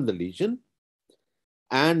beyond the lesion,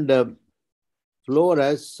 and floor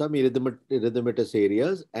has some erythematous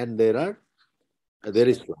areas, and there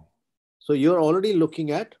is flow. So you're already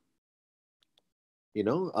looking at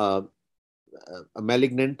a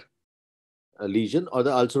malignant lesion or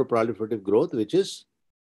the ulcero-proliferative growth, which is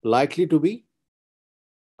likely to be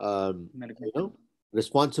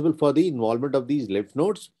responsible for the involvement of these lymph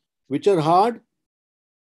nodes, which are hard,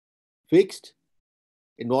 fixed,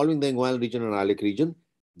 involving the inguinal region and iliac region,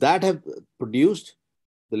 that have produced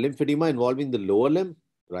the lymphedema involving the lower limb,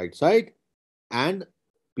 right side, and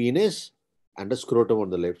penis and a scrotum on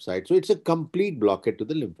the left side. So it's a complete blockade to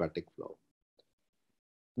the lymphatic flow.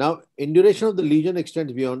 Now, induration of the lesion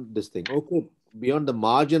extends beyond this thing. Okay, beyond the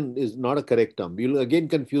margin is not a correct term. You'll again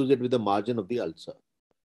confuse it with the margin of the ulcer.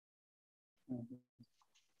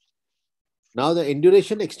 Now, the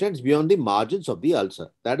induration extends beyond the margins of the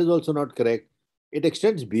ulcer. That is also not correct. It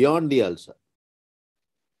extends beyond the ulcer.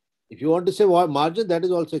 If you want to say margin, that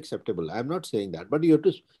is also acceptable. I'm not saying that, but you have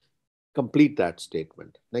to complete that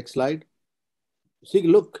statement. Next slide. See,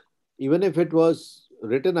 look, even if it was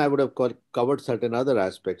written, I would have covered certain other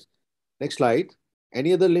aspects. Next slide.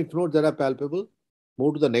 Any other lymph nodes that are palpable?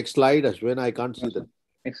 Move to the next slide, Ashwin. I can't see them.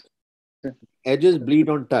 Edges bleed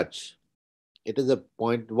on touch. It is a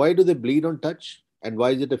point. Why do they bleed on touch? And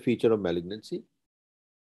why is it a feature of malignancy?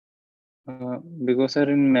 Because sir,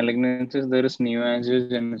 in malignancies there is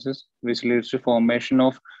neoangiogenesis, which leads to formation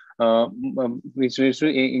of which leads to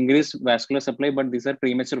increased vascular supply, but these are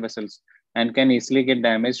premature vessels and can easily get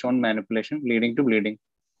damaged on manipulation, leading to bleeding.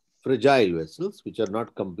 Fragile vessels, which are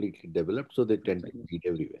not completely developed, so they tend to bleed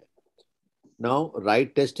everywhere. Now,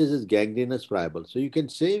 right testis is gangrenous friable. So you can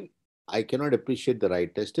say, I cannot appreciate the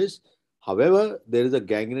right testis. However, there is a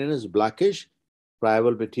gangrenous blackish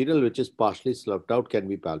friable material which is partially sloughed out, can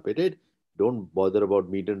be palpated. Don't bother about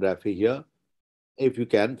median raphe here. If you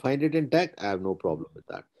can find it intact, I have no problem with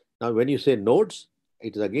that. Now, when you say nodes,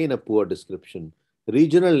 it is again a poor description.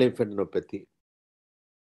 Regional lymphadenopathy,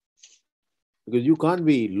 because you can't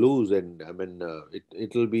be loose and I mean,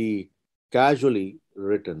 it'll be casually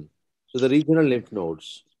written. So the regional lymph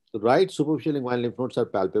nodes, the right superficial inguinal lymph nodes are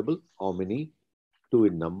palpable. How many? Two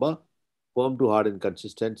in number. Firm to hard in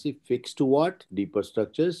consistency. Fixed to what? Deeper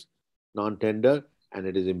structures. Non-tender. And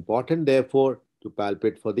it is important, therefore, to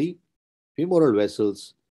palpate for the femoral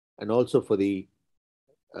vessels and also for the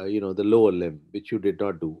the lower limb, which you did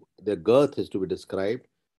not do. The girth has to be described.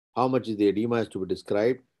 How much is the edema has to be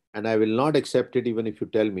described. And I will not accept it even if you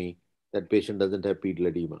tell me that patient doesn't have pedal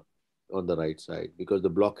edema on the right side because the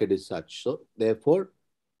blockade is such. So therefore,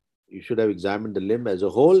 you should have examined the limb as a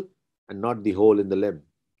whole and not the hole in the limb.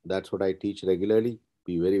 That's what I teach regularly.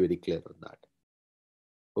 Be very, very clear on that.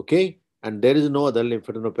 Okay? And there is no other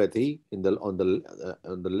lymphadenopathy in the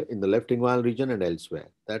in the left inguinal region and elsewhere.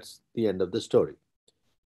 That's the end of the story.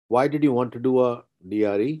 Why did you want to do a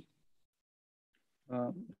DRE?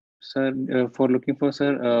 Sir, for looking for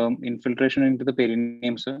sir infiltration into the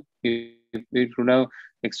perineum, sir, if it could have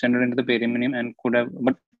extended into the perineum and could have,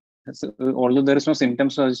 but although there is no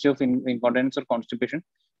symptoms such of incontinence or constipation,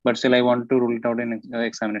 but still I want to rule it out in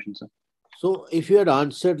examination, sir. So if you had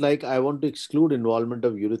answered like I want to exclude involvement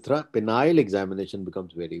of urethra, penile examination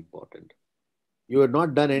becomes very important. You had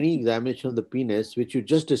not done any examination of the penis, which you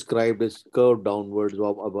just described as curved downwards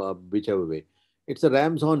or whichever way. It's a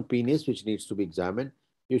ram's horn penis which needs to be examined.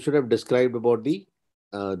 You should have described about the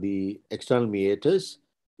external meatus.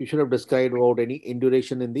 You should have described about any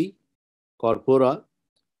induration in the corpora.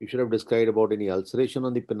 You should have described about any ulceration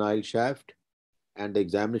on the penile shaft, and the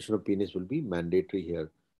examination of penis will be mandatory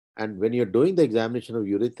here. And when you're doing the examination of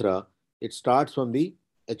urethra, it starts from the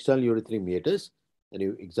external urethral meatus, and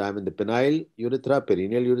you examine the penile urethra,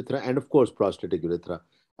 perineal urethra, and of course prostatic urethra.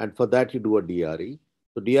 And for that, you do a DRE.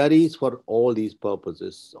 So DRE is for all these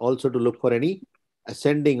purposes. Also to look for any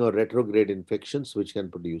ascending or retrograde infections which can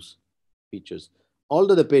produce features.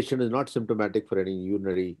 Although the patient is not symptomatic for any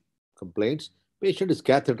urinary complaints, patient is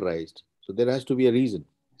catheterized. So there has to be a reason.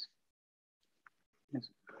 Yes.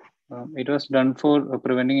 It was done for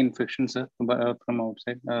preventing infections, sir, from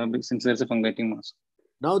outside, since there's a fungating mass.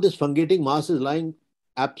 Now this fungating mass is lying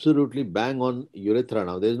absolutely bang on urethra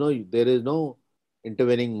now. There is no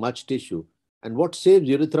intervening much tissue. And what saves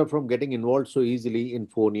urethra from getting involved so easily in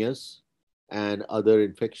phonias and other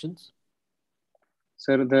infections?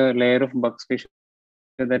 Sir, the layer of Buck's facial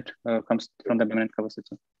that comes from the abdomen and covers it,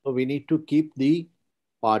 sir. So we need to keep the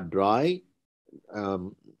part dry.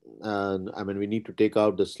 Um, and I mean, we need to take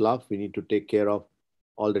out the slough. We need to take care of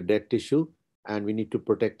all the dead tissue, and we need to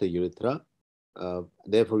protect the urethra.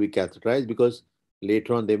 Therefore, we catheterize because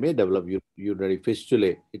later on they may develop urinary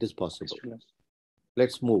fistulae. It is possible. Fistulas.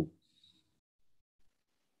 Let's move.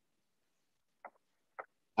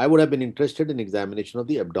 I would have been interested in examination of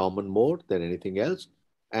the abdomen more than anything else.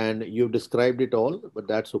 And you've described it all, but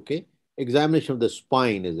that's okay. Examination of the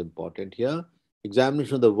spine is important here.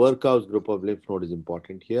 Examination of the Werkaus group of lymph node is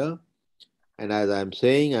important here. And as I'm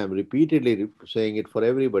saying, I'm repeatedly saying it for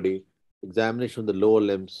everybody, examination of the lower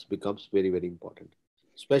limbs becomes very, very important.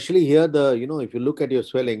 Especially here, if you look at your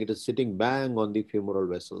swelling, it is sitting bang on the femoral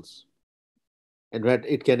vessels. And that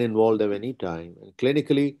it can involve them any time. And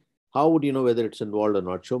clinically, how would you know whether it's involved or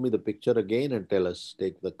not? Show me the picture again and tell us.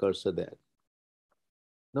 Take the cursor there.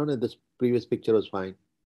 No, no, this previous picture was fine.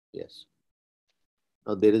 Yes.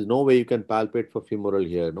 Now, there is no way you can palpate for femoral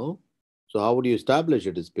here, no? So how would you establish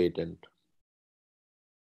it is patent?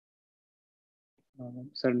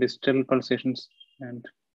 Sir, distal pulsations and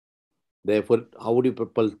Therefore, how would you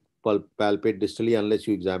palpate distally unless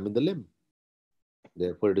you examine the limb?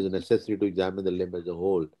 Therefore, it is necessary to examine the limb as a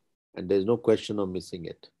whole. And there's no question of missing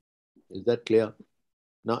it. Is that clear?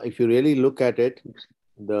 Now, if you really look at it,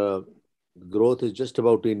 the growth is just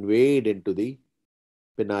about to invade into the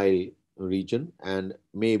penile region, and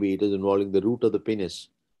maybe it is involving the root of the penis.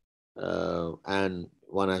 And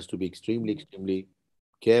one has to be extremely, extremely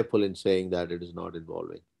careful in saying that it is not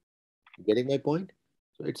involving. Getting my point?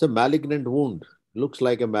 So it's a malignant wound. Looks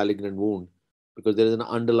like a malignant wound because there is an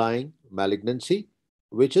underlying malignancy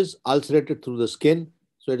which is ulcerated through the skin.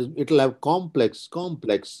 So it'll have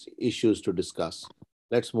complex issues to discuss.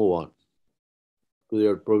 Let's move on to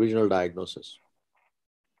your provisional diagnosis.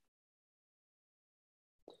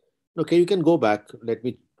 Okay, you can go back. Let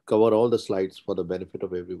me cover all the slides for the benefit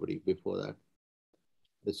of everybody before that.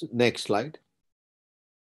 This is next slide.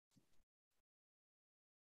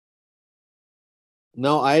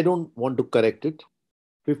 Now, I don't want to correct it.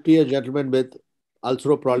 50-year gentleman with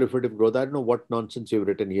ulceroproliferative growth. I don't know what nonsense you've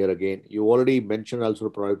written here again. You already mentioned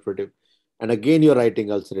ulceroproliferative. And again, you're writing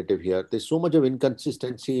ulcerative here. There's so much of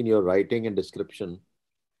inconsistency in your writing and description.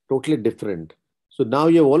 Totally different. So now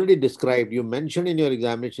you've already described, you mentioned in your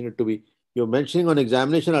examination it to be, you're mentioning on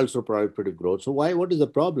examination ulceroproliferative growth. So what is the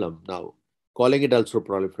problem now? Calling it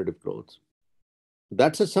ulceroproliferative growth.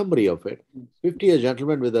 That's a summary of it. 50-year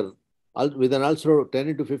gentleman with an ulcer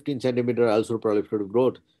 10 to 15 centimeter ulceroproliferative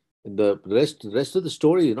growth. And the rest of the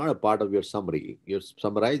story is not a part of your summary. You're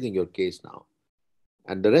summarizing your case now.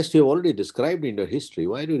 And the rest you've already described in your history.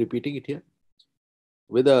 Why are you repeating it here?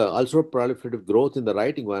 With a ulceroproliferative growth in the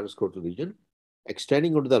right inguinal scrotal region,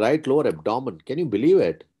 extending onto the right lower abdomen. Can you believe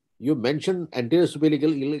it? You mentioned anterior superior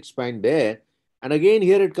iliac spine there, and again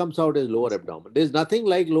here it comes out as lower abdomen. There's nothing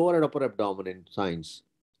like lower and upper abdomen in science.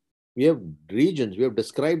 We have regions, we have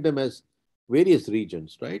described them as various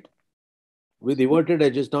regions, right? With everted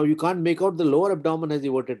edges. Now you can't make out the lower abdomen has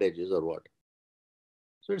everted edges or what.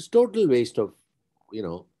 So it's total waste of,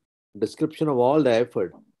 description of all the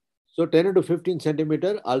effort. So 10 to 15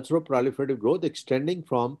 centimeter ulceroproliferative growth extending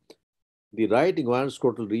from the right inguinal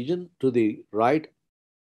scrotal region to the right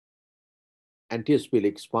anterior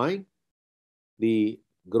sphenic spine. The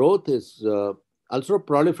growth is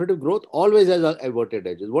ulceroproliferative growth always has everted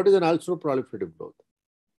edges. What is an ulceroproliferative growth?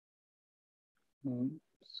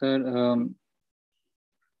 Sir,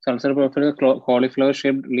 ulceroproliferative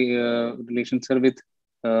cauliflower-shaped lesions sir, with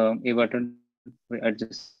everted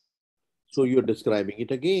edges. So you're describing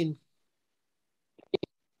it again.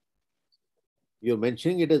 You're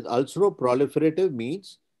mentioning it as ulceroproliferative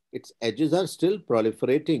means its edges are still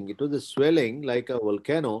proliferating. It was a swelling like a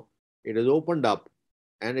volcano. It has opened up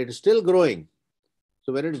and it is still growing.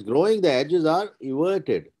 So when it is growing, the edges are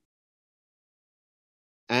everted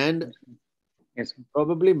and yes,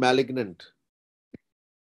 probably malignant.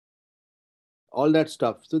 All that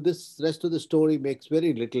stuff. So this rest of the story makes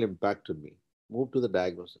very little impact on me. Move to the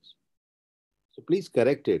diagnosis. So please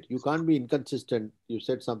correct it. You can't be inconsistent. You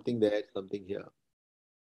said something there, something here.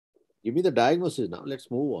 Give me the diagnosis now. Let's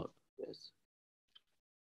move on. Yes.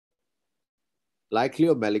 Likely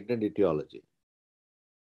or malignant etiology.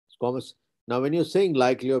 Now, when you're saying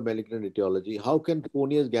likely or malignant etiology, how can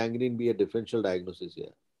Ponius gangrene be a differential diagnosis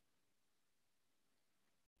here?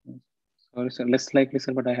 sorry, sir. Less likely,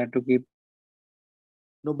 sir, but I had to keep.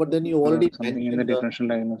 No, but then you already something in the differential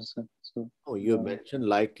diagnosis, sir. So, no, you mentioned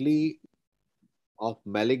likely of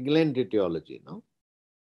malignant etiology, no?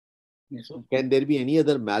 yes, So sir. can there be any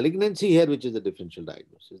other malignancy here which is a differential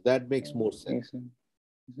diagnosis? That makes more sense. Yes,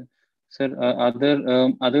 sir. Sir,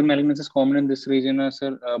 other malignancies common in this region are,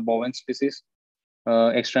 sir, Bowen's disease,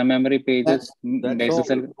 extramemory pages,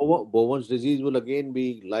 That's all. Bowen's disease will again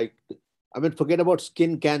be like, forget about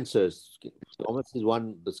skin cancers. Squamous is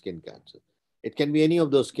the skin cancer. It can be any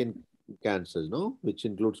of those skin cancers, no? Which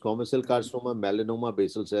includes squamous cell carcinoma, melanoma,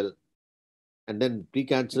 basal cell, and then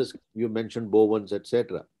precancerous, you mentioned Bowen's,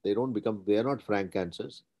 etc. They are not frank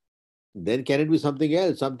cancers. Then can it be something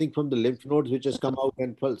else, something from the lymph nodes which has come out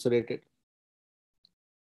and ulcerated?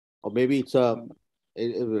 Or maybe it's a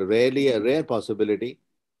rare possibility.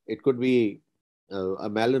 It could be a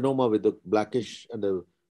melanoma with the blackish and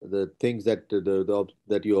the things that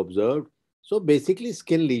that you observed. So basically,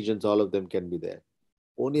 skin lesions, all of them can be there.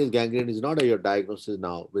 Ponius gangrene is not your diagnosis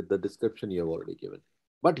now with the description you have already given.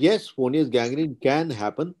 But yes, Ponius gangrene can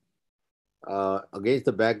happen against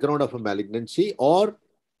the background of a malignancy, or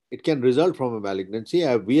it can result from a malignancy.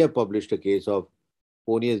 We have published a case of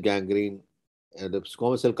Ponius gangrene and the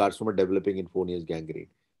squamous cell carcinoma developing in Ponius gangrene.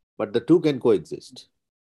 But the two can coexist.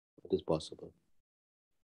 It is possible.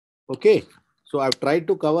 Okay, so I've tried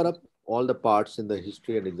to cover up all the parts in the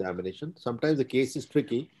history and examination. Sometimes the case is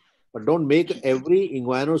tricky, but don't make every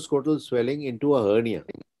inguinoscrotal swelling into a hernia.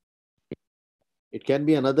 It can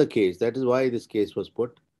be another case. That is why this case was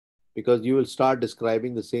put, because you will start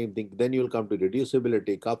describing the same thing. Then you will come to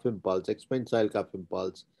reducibility, cuff impulse, expensile cuff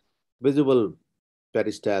impulse, visible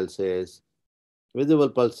peristalsis, visible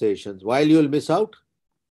pulsations, while you will miss out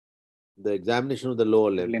the examination of the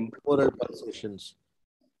lower limb, oral pulsations,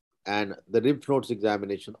 and the lymph nodes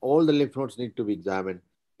examination. All the lymph nodes need to be examined.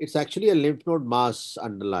 It's actually a lymph node mass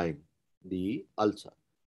underlying. the ulcer.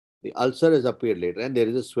 The ulcer has appeared later and there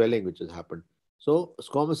is a swelling which has happened. So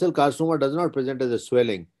squamous cell carcinoma does not present as a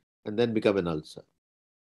swelling and then become an ulcer.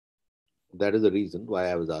 That is the reason why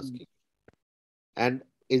I was asking. And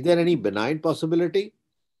is there any benign possibility?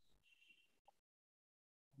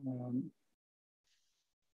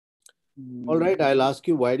 All right, I'll ask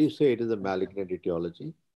you, why do you say it is a malignant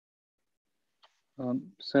etiology?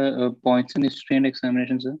 Points in history and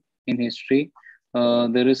examination, sir. In history,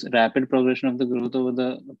 there is rapid progression of the growth over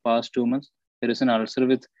the past 2 months. There is an ulcer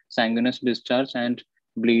with sanguineous discharge and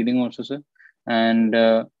bleeding also, sir. And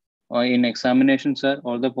in examination, sir,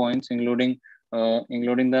 all the points, including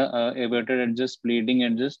the everted edges, bleeding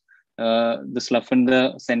edges, the slough in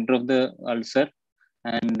the center of the ulcer,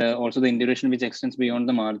 and also the induration which extends beyond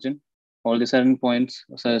the margin. All these are in points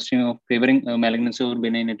suggesting of favoring malignancy over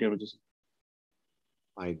benign etiology.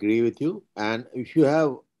 I agree with you. And if you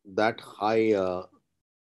have that high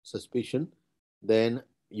suspicion, then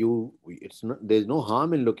there's no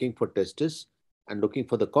harm in looking for testis and looking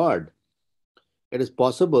for the cord. It is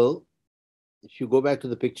possible, if you go back to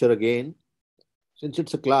the picture again, since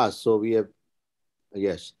it's a class, so we have,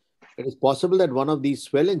 yes, it is possible that one of these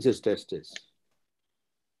swellings is testis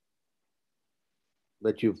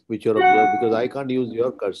which you're observed, because I can't use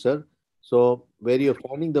your cursor. So where you're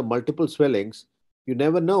finding the multiple swellings, you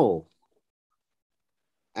never know.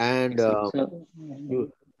 And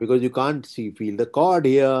because you can't feel the cord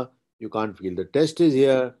here, you can't feel the testis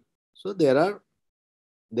here. So there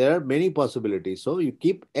are many possibilities. So you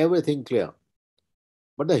keep everything clear.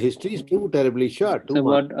 But the history is too terribly short. So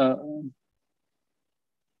what?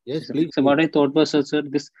 Yes, please. So what I thought was, sir,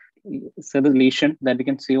 the lesion that we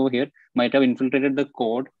can see over here might have infiltrated the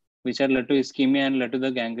cord, which had led to ischemia and led to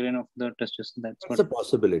the gangrene of the testis. That's a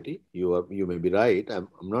possibility. You may be right. I'm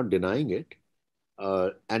not denying it.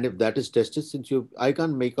 And if that is testis, since I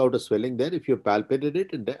can't make out a swelling there. If you palpated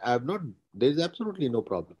it, and there's absolutely no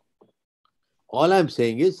problem. All I'm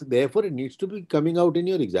saying is, therefore, it needs to be coming out in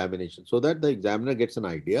your examination so that the examiner gets an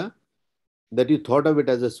idea that you thought of it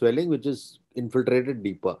as a swelling which is infiltrated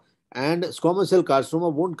deeper. And squamous cell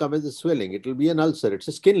carcinoma won't come as a swelling. It will be an ulcer. It's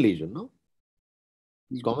a skin lesion, no?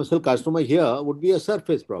 Squamous cell carcinoma here would be a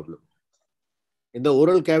surface problem. In the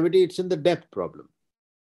oral cavity, it's in the depth problem.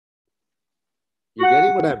 You're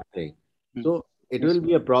getting what I'm saying? So it will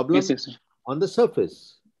be a problem on the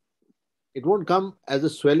surface. It won't come as a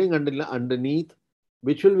swelling underneath,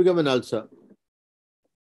 which will become an ulcer.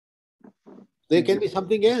 There can be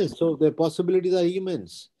something else. So the possibilities are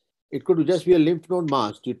immense. It could just be a lymph node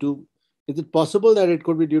mass due to, is it possible that it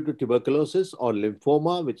could be due to tuberculosis or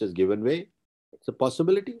lymphoma, which has given way? It's a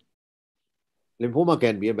possibility. Lymphoma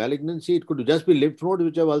can be a malignancy. It could just be lymph nodes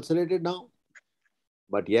which have ulcerated now.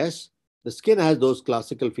 But yes, the skin has those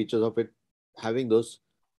classical features of it having those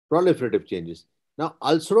proliferative changes. Now,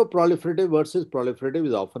 ulceroproliferative versus proliferative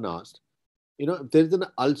is often asked. If there is an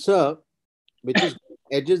ulcer which is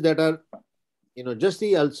edges that are, just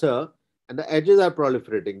the ulcer and the edges are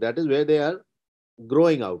proliferating, that is where they are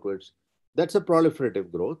growing outwards. That's a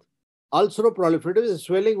proliferative growth. Ulceroproliferative is a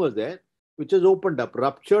swelling was there, which has opened up,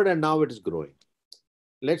 ruptured, and now it is growing.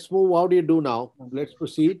 Let's move. How do you do now? Let's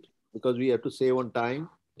proceed because we have to save on time.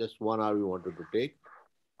 Just 1 hour we wanted to take.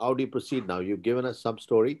 How do you proceed now? You've given us some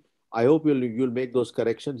story. I hope you'll make those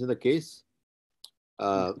corrections in the case,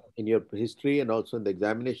 in your history and also in the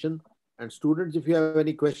examination. And students, if you have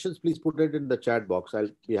any questions, please put it in the chat box. I'll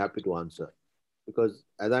be happy to answer. Because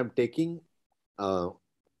as I'm taking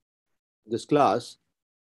this class,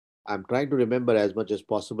 I'm trying to remember as much as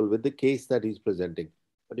possible with the case that he's presenting.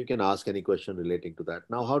 But you can ask any question relating to that.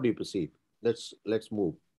 Now, how do you proceed? Let's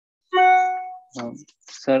move.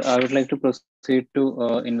 Sir, I would like to proceed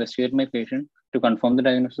to investigate my patient, to confirm the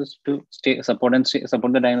diagnosis, to support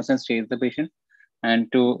the diagnosis and stage the patient, and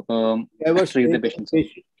to treat the patient.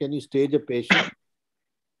 Can you stage a patient?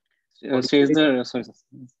 Stage the say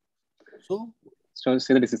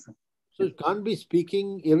the disease. So it can't be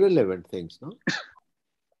speaking irrelevant things, no?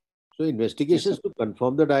 So investigations to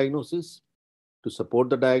confirm the diagnosis, to support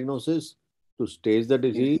the diagnosis, to stage the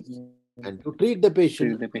disease, and to treat the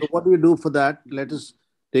patient. So what do we do for that? Let us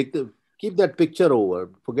keep that picture over.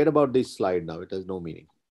 Forget about this slide now. It has no meaning.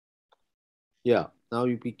 Yeah, now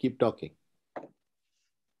you keep talking.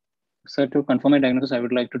 Sir, to confirm my diagnosis, I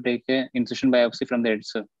would like to take an incision biopsy from the edge,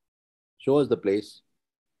 sir. Show us the place.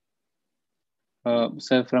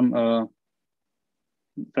 Sir, from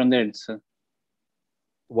the edge, sir.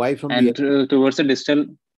 Why from the edge? Towards the distal,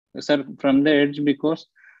 sir, from the edge, because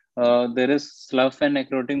there is slough and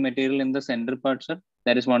necrotic material in the center part, sir.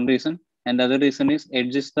 That is one reason. And the other reason is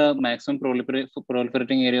edge is the maximum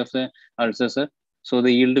proliferating area of the ulcer, sir. so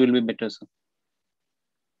the yield will be better, sir.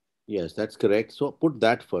 Yes, that's correct. So put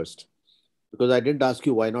that first because I didn't ask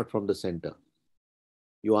you why not from the center.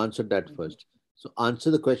 You answered that first. So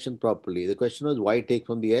answer the question properly. The question was why take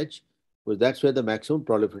from the edge? Because that's where the maximum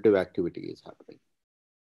proliferative activity is happening.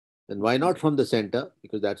 Then why not from the center?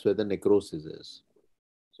 Because that's where the necrosis is.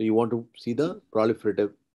 So you want to see the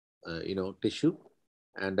proliferative, tissue,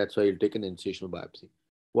 and that's why you'll take an incisional biopsy.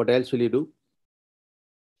 What else will you do?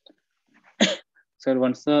 Sir,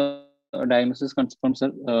 once the diagnosis confirmed,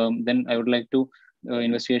 sir, then I would like to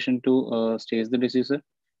investigation to stage the disease, sir,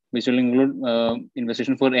 which will include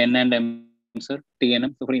investigation for N and M, sir,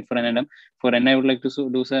 TNM for N and M. For N, I would like to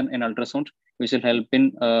do sir, an ultrasound, which will help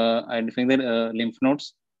in identifying the lymph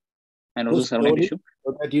nodes and also Go surrounding tissue. slowly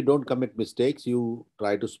so that you don't commit mistakes. You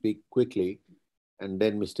try to speak quickly, and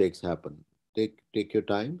then mistakes happen. Take your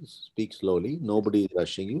time. Speak slowly. Nobody is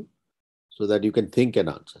rushing you, so that you can think and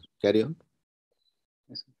answer. Carry on.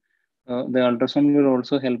 Yes, sir. The ultrasound will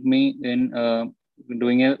also help me in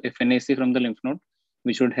doing a FNAC from the lymph node,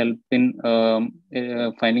 which would help in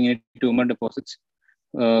finding any tumor deposits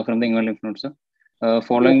from the inner lymph nodes, sir.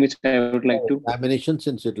 Following which, I would like to. Examination,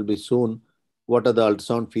 since it will be soon. What are the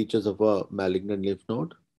ultrasound features of a malignant lymph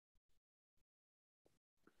node?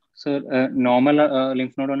 So normal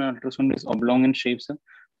lymph node on an ultrasound is oblong in shape, sir.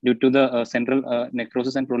 Due to the central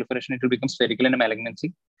necrosis and proliferation, it will become spherical in a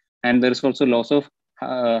malignancy. And there is also loss of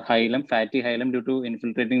hilum, fatty hilum due to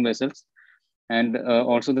infiltrating vessels. And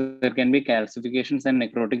also there can be calcifications and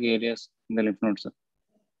necrotic areas in the lymph nodes, sir.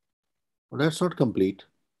 Well, that's not complete.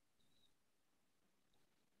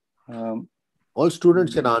 Um, All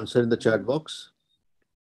students can answer in the chat box.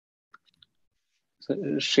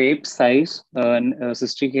 so shape, size,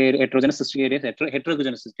 cystic area, heterogeneous cystic areas,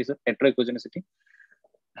 heterogeneity, sir, heterogeneity,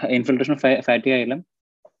 infiltration of fatty hilum.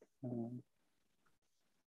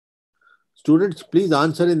 Students, please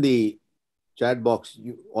answer in the chat box.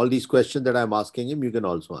 All these questions that I'm asking him, you can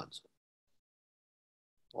also answer.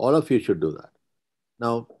 All of you should do that.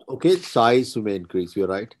 Now, okay, size may increase, you're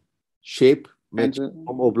right. Shape may change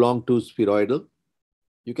from oblong to spheroidal.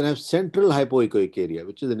 You can have central hypoechoic area,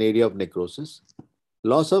 which is an area of necrosis.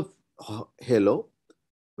 Loss of halo,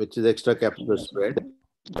 which is extracapsular spread.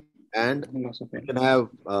 And you can have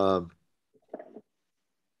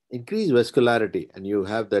increased vascularity, and you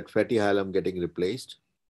have that fatty hilum getting replaced.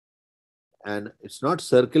 And it's not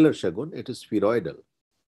circular, Shagun, it is spheroidal.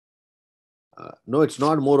 No, it's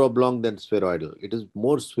not more oblong than spheroidal. It is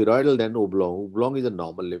more spheroidal than oblong. Oblong is a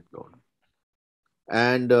normal lymph node.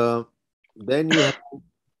 And then you have,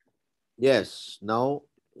 yes, now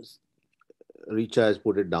Richa has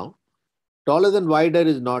put it down. Taller than wider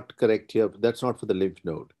is not correct here. That's not for the lymph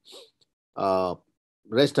node.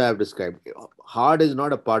 Rest I have described. Hard is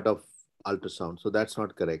not a part of ultrasound, so that's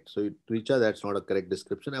not correct. So Richa, that's not a correct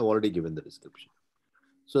description. I've already given the description.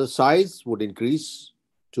 So the size would increase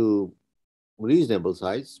to reasonable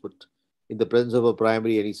size, but in the presence of a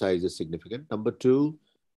primary, any size is significant. Number two,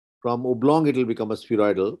 from oblong, it will become a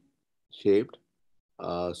spheroidal shaped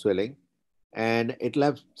swelling, and it will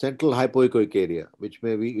have central hypoechoic area, which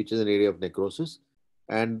is an area of necrosis,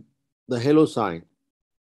 and the halo sign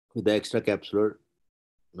with the extracapsular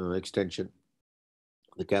extension.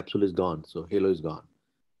 The capsule is gone, so halo is gone.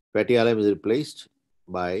 Fatty hilum is replaced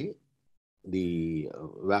by the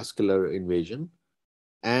vascular invasion,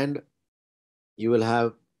 and you will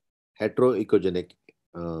have heteroechogenic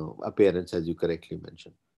appearance, as you correctly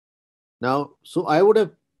mentioned. Now, so I would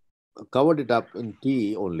have covered it up in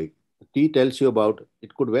T only. T tells you about,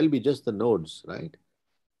 it could well be just the nodes, right?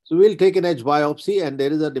 So we'll take an edge biopsy, and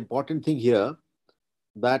there is an important thing here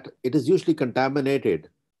that it is usually contaminated.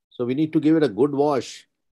 So we need to give it a good wash.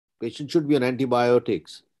 Patient should be on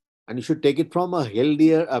antibiotics, and you should take it from a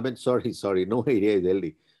healthier, no area is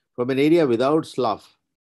healthy, from an area without slough,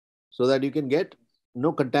 so that you can get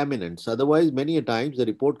no contaminants. Otherwise, many a times the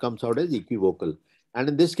report comes out as equivocal. And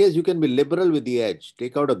in this case, you can be liberal with the edge.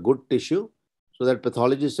 Take out a good tissue so that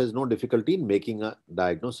pathologist has no difficulty in making a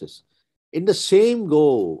diagnosis. In the same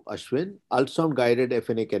go, Ashwin, ultrasound guided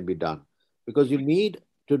FNA can be done because you need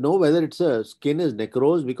to know whether it's a skin is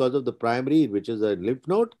necrosed because of the primary, which is a lymph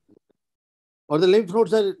node, or the lymph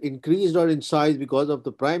nodes are increased or in size because of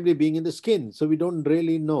the primary being in the skin. So we don't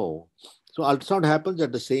really know. So ultrasound happens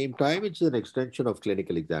at the same time. It's an extension of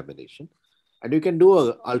clinical examination. And you can do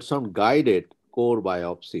a ultrasound guided core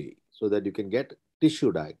biopsy so that you can get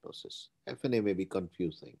tissue diagnosis. FNA may be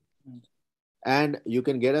confusing. And you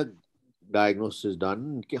can get a diagnosis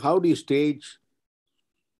done. How do you stage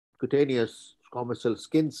cutaneous squamous cell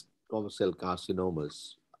skin squamous cell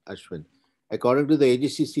carcinomas, Ashwin? According to the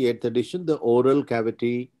AJCC 8th edition, the oral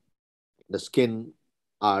cavity the skin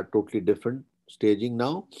are totally different staging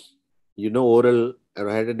now. Oral or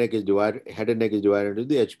head and neck is divided into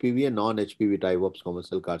the HPV and non-HPV type of squamous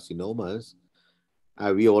cell carcinomas.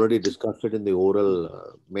 We already discussed it in the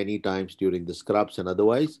oral many times during the scrubs and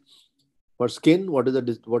otherwise. For skin, what is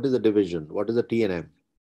the division? What is the TNM?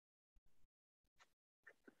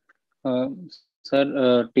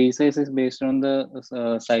 Sir, T size is based on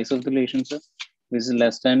the size of the lesion, sir. This is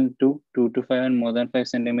less than 2 to 5, and more than 5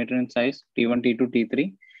 centimeter in size. T1, T2,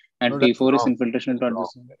 T3, and No, that's T4 is wrong. infiltration That's toward wrong.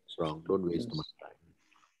 the. That's wrong. Don't waste Yes. much time.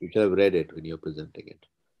 You should have read it when you're presenting it.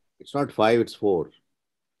 It's not 5, it's 4.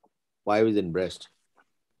 5 is in breast.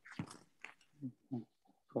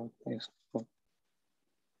 Yes.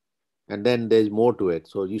 And then there's more to it.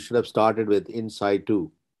 So you should have started with inside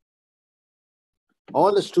too.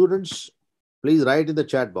 All the students, please write in the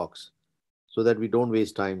chat box so that we don't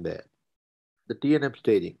waste time there. The TNM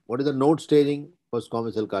staging. What is the node staging for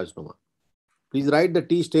squamous cell carcinoma? Please write the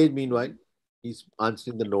T stage meanwhile. He's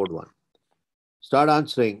answering the node one. Start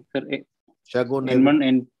answering. Sir, Shagun, N1,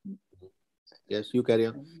 N. yes, you carry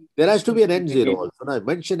on. There has to be an N0 also. Now,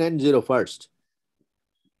 mention N0 first.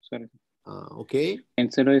 Sorry. Okay.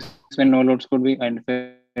 N0 is when no loads could be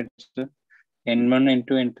identified, sir. N1, N2,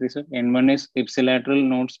 N3, sir. N1 is ipsilateral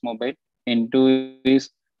nodes mobile. N2 is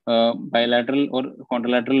bilateral or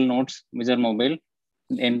contralateral nodes which are mobile.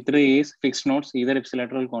 N3 is fixed nodes, either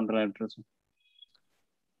ipsilateral or contralateral. Sir.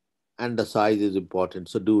 And the size is important,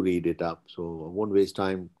 so do read it up. So I won't waste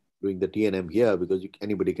time doing the TNM here because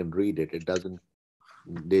anybody can read it.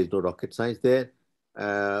 There's no rocket science there.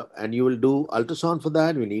 And you will do ultrasound for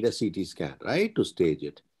that. We need a CT scan, right, to stage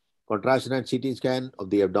it. Contrast and CT scan of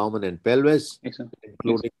the abdomen and pelvis, Yes, sir.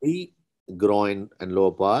 including the groin and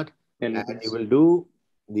lower part. Pelvis. And you will do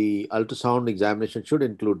the ultrasound examination should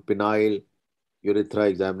include penile, urethra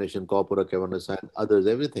examination, corpora cavernosa, and others.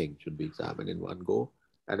 Everything should be examined in one go.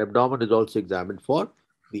 And abdomen is also examined for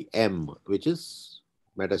the M, which is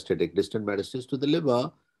metastatic, distant metastasis to the liver,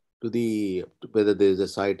 whether there is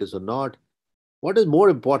ascites or not. What is more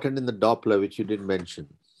important in the Doppler, which you didn't mention,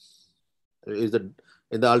 in the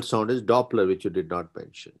ultrasound is Doppler, which you did not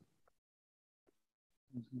mention.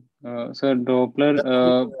 So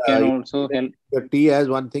Doppler can also help. Your T has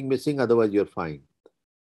one thing missing, otherwise you're fine.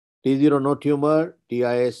 T0 no tumor,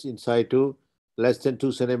 TIS in situ less than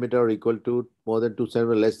 2 centimeter or equal to, more than 2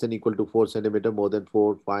 centimeter, less than equal to 4 centimeter, more than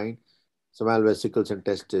 4, fine. Small vesicles and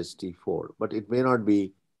testis, T4. But it may not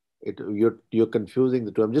be, you're confusing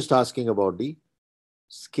the two. I'm just asking about the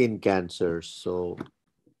skin cancers. So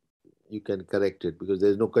you can correct it because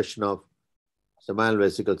there's no question of small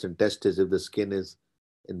vesicles and testis if the skin is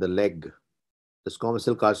in the leg. The squamous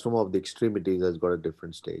cell carcinoma of the extremities has got a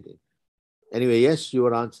different staging. Anyway, yes, you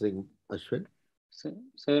were answering, Ashwin. So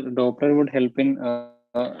Doppler would help in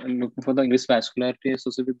looking for the increased vascularity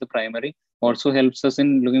associated with the primary. Also helps us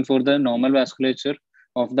in looking for the normal vasculature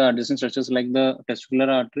of the adjacent structures like the testicular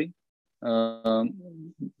artery.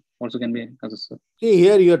 Also can be associated. See,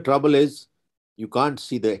 here your trouble is you can't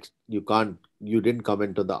see you didn't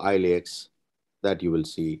comment on the iliacs that you will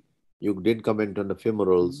see. You didn't comment on the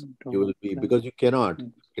femorals. You will be, because you cannot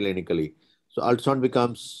clinically. So ultrasound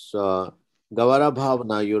becomes Gavara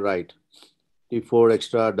Bhavana, you're right. T4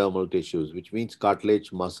 extradermal tissues, which means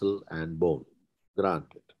cartilage, muscle, and bone.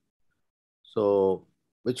 Granted. So,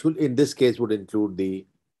 which will in this case would include the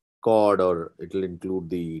cord, or it will include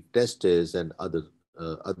the testes and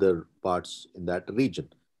other parts in that region,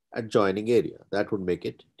 adjoining area. That would make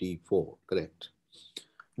it T4, correct.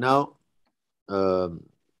 Now, so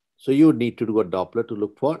you would need to do a Doppler to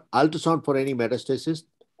look for ultrasound for any metastasis,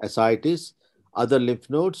 ascites, other lymph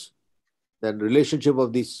nodes, then relationship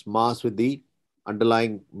of this mass with the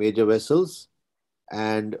underlying major vessels,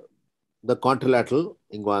 and the contralateral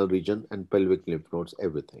inguinal region and pelvic lymph nodes,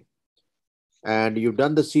 everything. And you've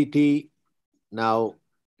done the CT. Now,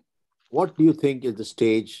 what do you think is the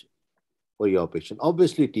stage for your patient?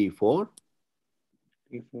 Obviously T4.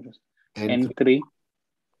 T4. N3.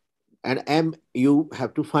 And M, you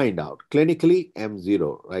have to find out. Clinically,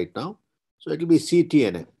 M0 right now. So it will be CT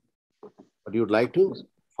and M. But you'd like to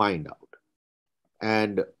find out.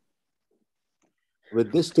 And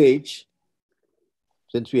with this stage,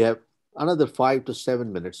 since we have another 5 to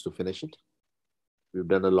 7 minutes to finish it, we've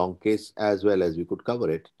done a long case as well as we could cover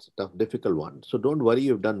it. It's a tough, difficult one. So don't worry,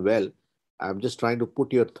 you've done well. I'm just trying to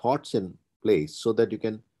put your thoughts in place so that you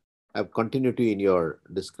can have continuity in your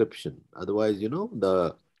description. Otherwise,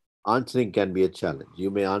 the answering can be a challenge.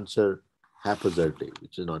 You may answer haphazardly,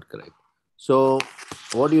 which is not correct. So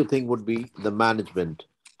what do you think would be the management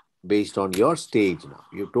based on your stage now?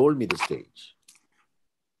 You told me the stage.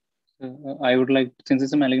 I would like, since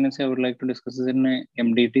it's a malignancy, I would like to discuss this in a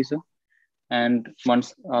MDT, sir. And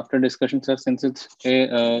once after discussion, sir, since it's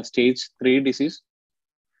a stage 3 disease,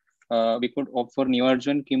 we could opt for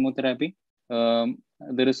neoadjuvant chemotherapy.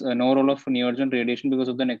 There is no role of neoadjuvant radiation because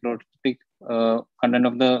of the necrotic content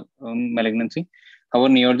of the malignancy.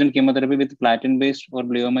 However, neoadjuvant chemotherapy with platinum-based or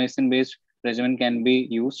bleomycin-based regimen can be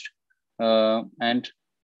used, and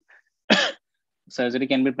surgery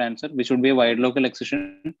can be planned, sir, which would be a wide local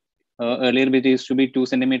excision. Earlier, it used to be 2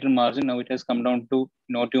 centimeter margin. Now it has come down to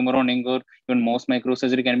no tumor on ink, or even most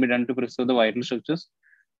microsurgery can be done to preserve the vital structures.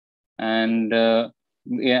 And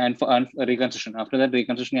yeah, and reconstruction. After that,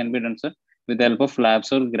 reconstruction can be done, sir, with the help of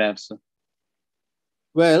flaps or grafts, sir.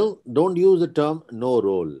 Well, don't use the term no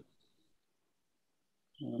role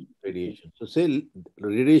Okay. radiation. So say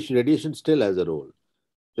radiation still has a role.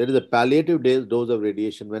 There is a palliative dose of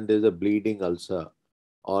radiation when there is a bleeding ulcer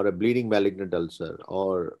or a bleeding malignant ulcer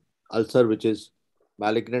or ulcer which is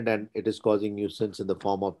malignant and it is causing nuisance in the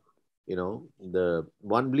form of, the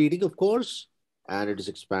one bleeding, of course, and it is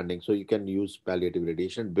expanding. So you can use palliative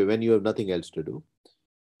radiation when you have nothing else to do.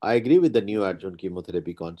 I agree with the neoadjuvant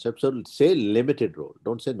chemotherapy concept. So say limited role.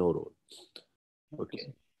 Don't say no role. Okay, Okay.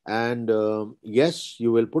 sir. And yes,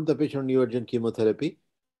 you will put the patient on neoadjuvant chemotherapy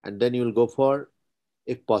and then you will go for,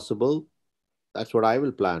 if possible, that's what I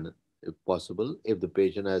will plan. If possible, if the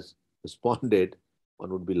patient has responded,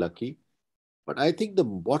 one would be lucky. But I think the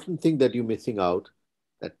important thing that you're missing out,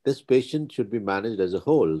 that this patient should be managed as a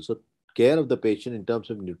whole. So care of the patient in terms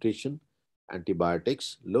of nutrition,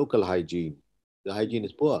 antibiotics, local hygiene. The hygiene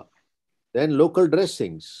is poor. Then local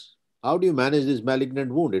dressings. How do you manage this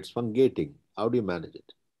malignant wound? It's fungating. How do you manage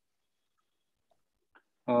it?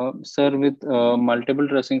 Sir, with multiple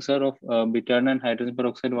dressings, sir, of betadine and hydrogen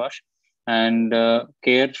peroxide wash, and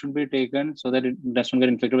care should be taken so that it does not get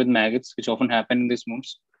infected with maggots, which often happen in these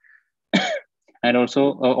wounds, and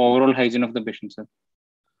also overall hygiene of the patient, sir.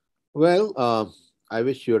 Well, I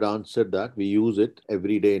wish you had answered that. We use it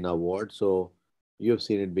every day in our ward. So you have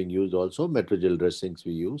seen it being used also. Metrogyl dressings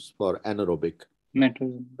we use for anaerobic.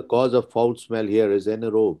 Metro. The cause of foul smell here is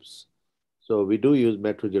anaerobes. So we do use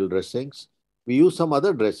metrogyl dressings. We use some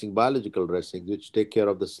other dressing, biological dressings, which take care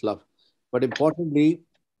of the slough. But importantly,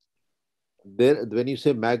 there when you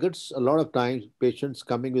say maggots, a lot of times patients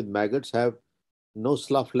coming with maggots have no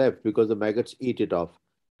slough left because the maggots eat it off.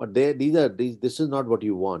 But this is not what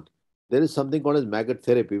you want. There is something called as maggot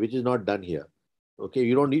therapy, which is not done here. Okay,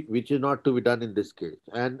 you don't need, which is not to be done in this case.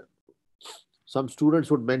 And some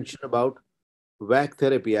students would mention about WAC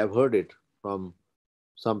therapy. I've heard it from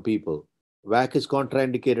some people. WAC is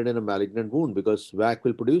contraindicated in a malignant wound because WAC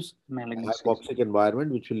will produce a Malignancy. hypoxic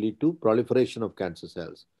environment, which will lead to proliferation of cancer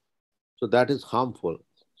cells. So that is harmful.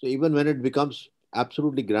 So even when it becomes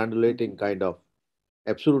absolutely granulating, kind of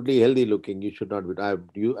absolutely healthy looking, you should not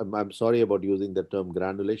be. I'm sorry about using the term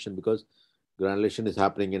granulation because granulation is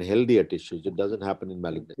happening in healthier tissues. It doesn't happen in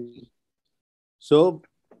malignancies. So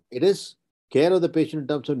it is care of the patient in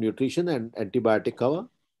terms of nutrition and antibiotic cover.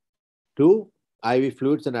 Two, IV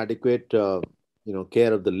fluids and adequate,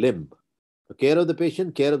 care of the limb. So care of the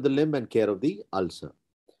patient, care of the limb, and care of the ulcer.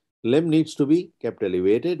 Limb needs to be kept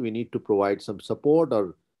elevated. We need to provide some support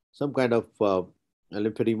or some kind of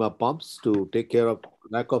lymphedema pumps to take care of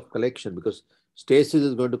lack of collection because stasis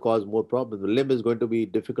is going to cause more problems. The limb is going to be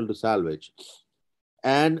difficult to salvage.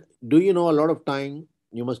 And do you know a lot of time,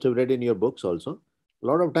 you must have read in your books also, a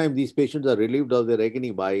lot of time these patients are relieved of their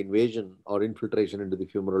agony by invasion or infiltration into the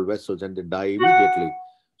femoral vessels and they die immediately.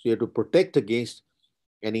 So you have to protect against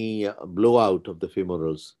any blowout of the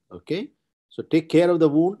femorals. Okay. So take care of the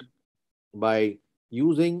wound by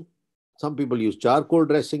using, some people use charcoal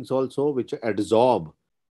dressings also, which absorb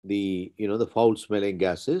the foul smelling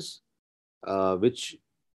gases, which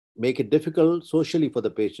make it difficult socially for the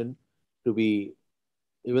patient to be,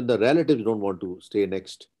 even the relatives don't want to stay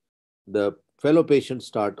next. The fellow patients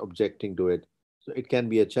start objecting to it. So it can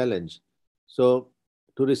be a challenge. So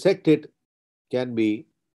to resect it can be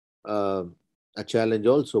uh, a challenge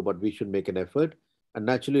also, but we should make an effort. And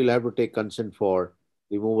naturally, you'll have to take consent for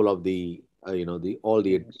removal of Yes.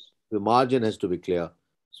 the margin has to be clear.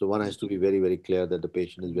 So one has to be very, very clear that the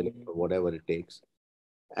patient is willing for whatever it takes.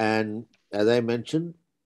 And as I mentioned,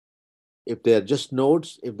 if they are just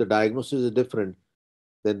nodes, if the diagnosis is different,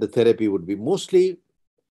 then the therapy would be mostly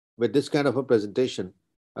with this kind of a presentation.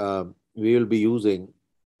 We will be using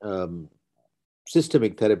um,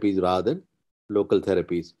 systemic therapies rather than local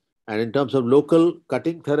therapies. And in terms of local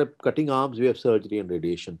cutting arms, we have surgery and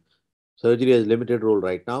radiation. Surgery has limited role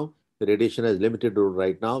right now. The radiation has limited role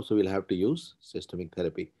right now, so we'll have to use systemic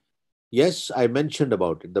therapy. Yes, I mentioned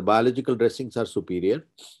about it. The biological dressings are superior.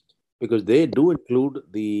 because they do include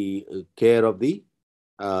the care of the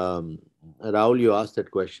Rahul, you asked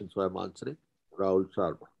that question, so I'm answering. Rahul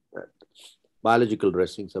Sharma. Biological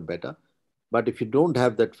dressings are better. But if you don't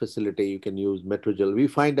have that facility, you can use Metrogel. We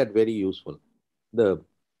find that very useful. The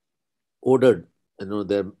odor,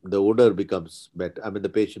 the odor becomes better. I mean, the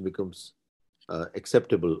patient becomes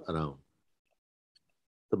acceptable around.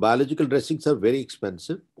 The biological dressings are very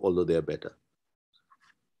expensive, although they are better.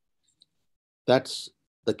 That's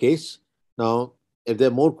the case. Now, if there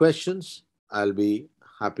are more questions, I'll be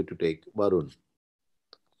happy to take. Varun.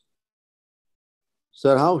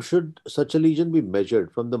 Sir, how should such a lesion be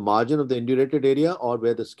measured? From the margin of the indurated area or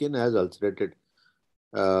where the skin has ulcerated?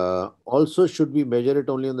 Also, should we measure it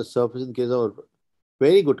only on the surface in case of...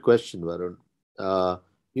 Very good question, Varun.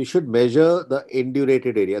 You should measure the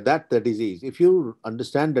indurated area, that the disease. If you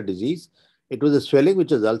understand the disease, it was a swelling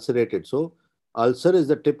which is ulcerated. So, ulcer is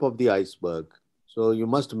the tip of the iceberg. So, you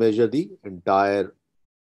must measure the entire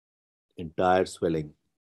swelling.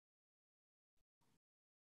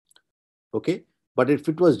 Okay. But if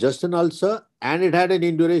it was just an ulcer and it had an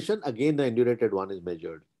induration, again the indurated one is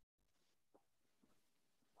measured.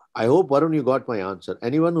 I hope, Varun, you got my answer.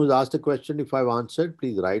 Anyone who's asked a question, if I've answered,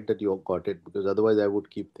 please write that you got it, because otherwise I would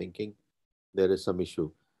keep thinking there is some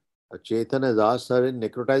issue. Chetan has asked, sir, in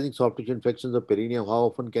necrotizing soft tissue infections of perineum,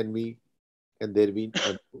 how often can there be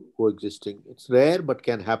coexisting? It's rare, but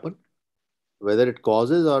can happen. Whether it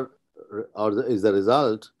causes or is the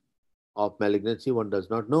result of malignancy, one does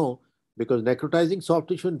not know, because necrotizing soft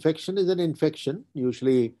tissue infection is an infection.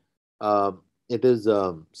 Usually, it is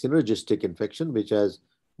synergistic infection, which has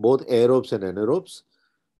both aerobes and anaerobes.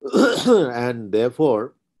 And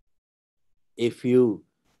therefore, if you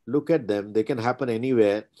look at them, they can happen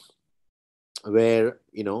anywhere where,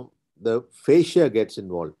 the fascia gets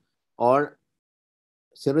involved. Or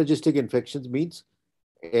synergistic infections means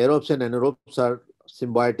aerobes and anaerobes are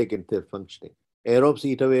symbiotic in their functioning. Aerobes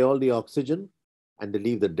eat away all the oxygen and they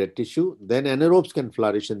leave the dead tissue. Then anaerobes can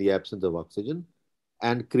flourish in the absence of oxygen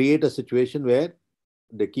and create a situation where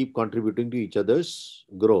they keep contributing to each other's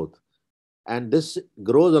growth. And this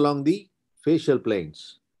grows along the facial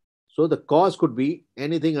planes. So the cause could be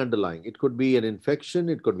anything underlying. It could be an infection,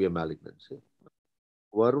 it could be a malignancy.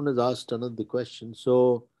 Varun has asked another question.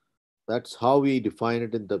 So that's how we define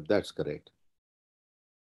it that's correct.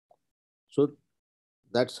 So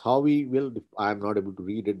that's how we will, I'm not able to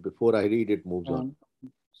read it. Before I read it, moves on.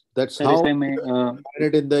 That's sir, how if I may, we define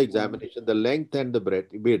it in the examination, the length and the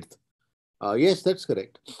width. Yes, that's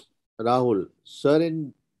correct. Rahul, sir,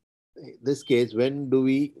 in this case, when do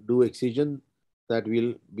we do excision? That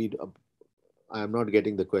will be, I am not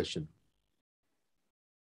getting the question.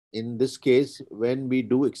 In this case, when we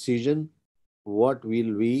do excision, what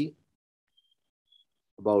will we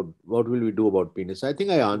do about penis? I think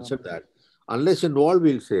I answered that. Unless involved,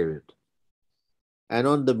 we'll save it. And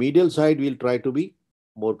on the medial side, we'll try to be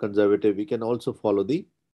more conservative. We can also follow the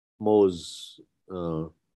Mohs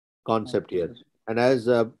concept here. And as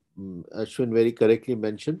Ashwin very correctly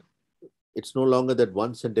mentioned, it's no longer that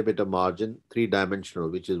 1 centimeter margin, 3-dimensional,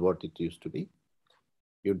 which is what it used to be.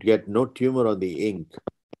 You'd get no tumor on the ink,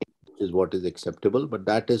 which is what is acceptable, but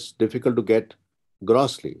that is difficult to get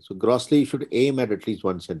grossly. So grossly, you should aim at least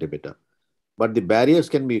 1 centimeter. But the barriers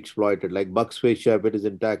can be exploited, like Buck's fascia, if it is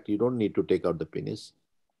intact, you don't need to take out the penis.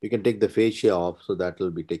 You can take the fascia off, so that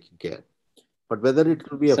will be taken care. But whether it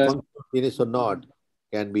will be a functional penis or not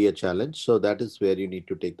can be a challenge. So that is where you need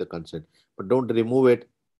to take the consent. But don't remove it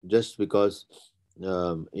just because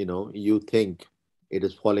you think it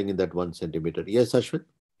is falling in that 1 centimeter. Yes, Ashwin?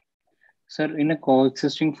 Sir, in a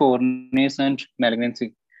coexisting fourness and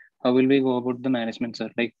malignancy, how will we go about the management, sir?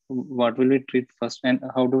 Like, what will we treat first, and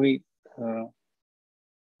how do we?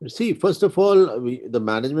 See, first of all, the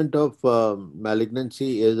management of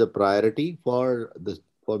malignancy is a priority for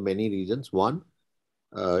many reasons. One,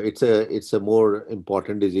 it's a more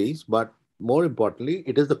important disease, but more importantly,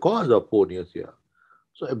 it is the cause of phonia.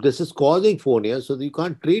 So if this is causing phonia, so you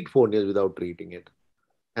can't treat phonia without treating it.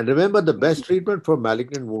 And remember, the best treatment for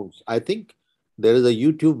malignant wounds, I think there is a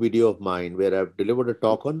YouTube video of mine where I've delivered a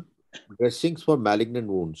talk on dressings for malignant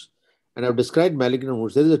wounds. And I've described malignant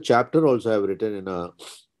wounds. There is a chapter also I've written in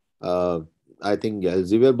I think,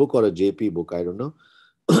 Elsevier book or a JP book, I don't know,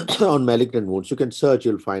 on malignant wounds. You can search,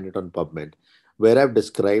 you'll find it on PubMed, where I've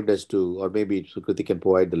described as to, or maybe Sukriti can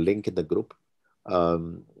provide the link in the group.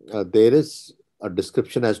 There is a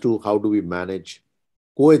description as to how do we manage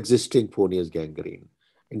coexisting phoneus gangrene.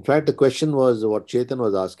 In fact, the question was what Chetan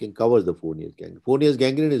was asking covers the phoneus gangrene. Phoneus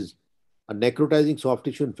gangrene is a necrotizing soft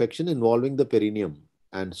tissue infection involving the perineum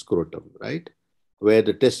and scrotum, right? Where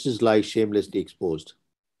the testes lie shamelessly exposed.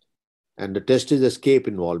 And the test is escape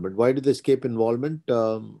involvement. Why do they escape involvement,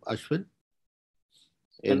 Ashwin?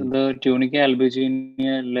 The tunica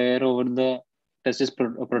albuginea layer over the testis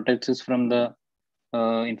protects us from the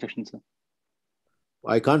infection, sir.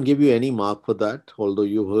 I can't give you any mark for that, although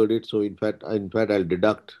you heard it. So in fact, I'll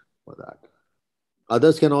deduct for that.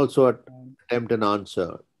 Others can also attempt an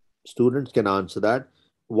answer. Students can answer that.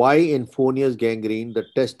 Why in Fournier's gangrene the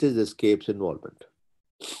testis escapes involvement?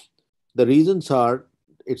 The reasons are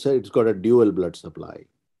it's got a dual blood supply.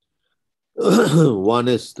 One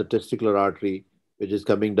is the testicular artery, which is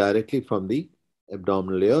coming directly from the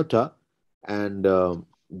abdominal aorta, and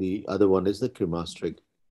the other one is the cremasteric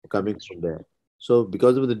coming from there. So,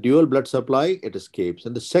 because of the dual blood supply, it escapes.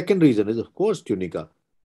 And the second reason is, of course, tunica.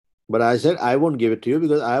 But I said I won't give it to you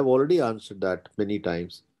because I have already answered that many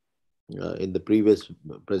times in the previous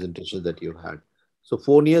presentations that you had. So,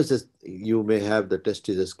 Fournier's is you may have the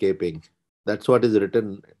testis escaping. That's what is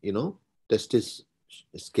written, testis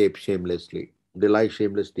escape shamelessly. They lie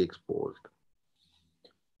shamelessly exposed.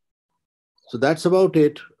 So that's about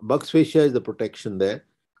it. Bucks fascia is the protection there.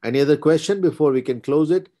 Any other question before we can close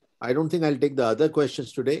it? I don't think I'll take the other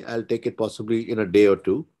questions today. I'll take it possibly in a day or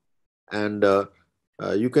two. And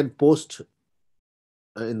you can post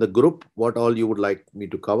in the group what all you would like me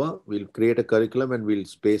to cover. We'll create a curriculum and we'll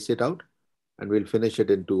space it out and we'll finish it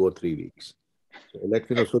in 2 or 3 weeks. So let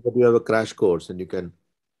me know so that you have a crash course and you can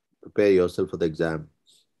prepare yourself for the exam.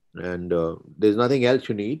 And there's nothing else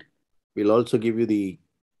you need. We'll also give you the,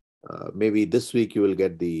 maybe this week you will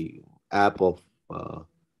get the app of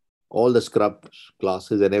all the scrub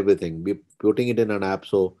classes and everything. We're putting it in an app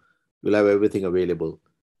so you'll have everything available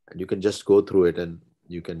and you can just go through it and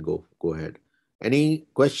you can go ahead. Any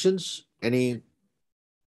questions? Any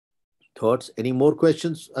thoughts? Any more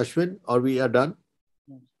questions, Ashwin? Or we are done?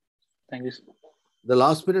 Thank you, sir. The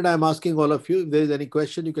last minute I'm asking all of you, if there is any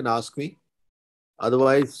question, you can ask me.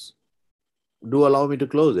 Otherwise, do allow me to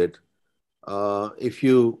close it. If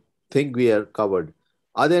you think we are covered.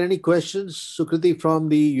 Are there any questions, Sukriti, from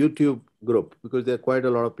the YouTube group? Because there are quite a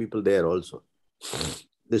lot of people there also.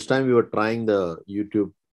 This time we were trying the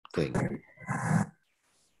YouTube thing.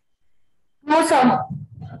 No, sir.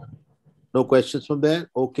 No questions from there?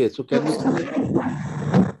 Okay, so can we...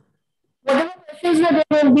 Whatever questions were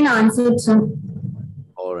there have been answered, sir.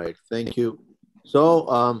 All right, thank you. So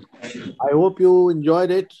I hope you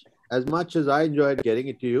enjoyed it as much as I enjoyed getting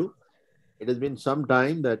it to you. It has been some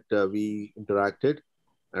time that we interacted.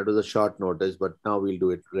 It was a short notice, but now we'll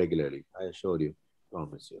do it regularly. I assure you,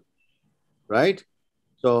 promise you. Right?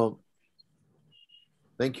 So,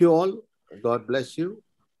 thank you all. God bless you.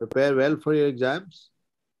 Prepare well for your exams.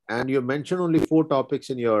 And you mentioned only 4 topics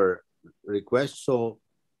in your request. So,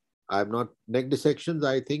 I'm not neck dissections.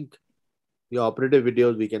 I think the operative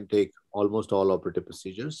videos, we can take almost all operative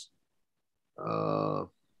procedures.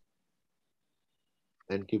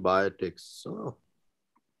 Antibiotics. So,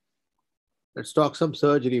 let's talk some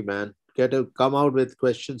surgery, man. Come out with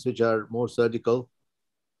questions which are more surgical.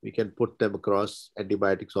 We can put them across.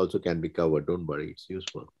 Antibiotics also can be covered. Don't worry, it's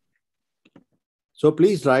useful. So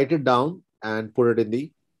please write it down and put it in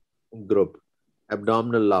the group.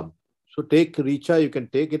 Abdominal lump. So take Richa, you can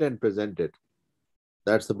take it and present it.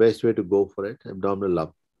 That's the best way to go for it. Abdominal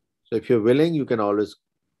lump. So if you're willing, you can always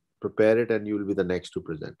prepare it and you will be the next to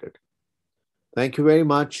present it. Thank you very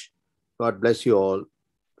much. God bless you all.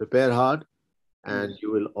 Prepare hard and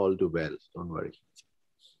you will all do well. Don't worry.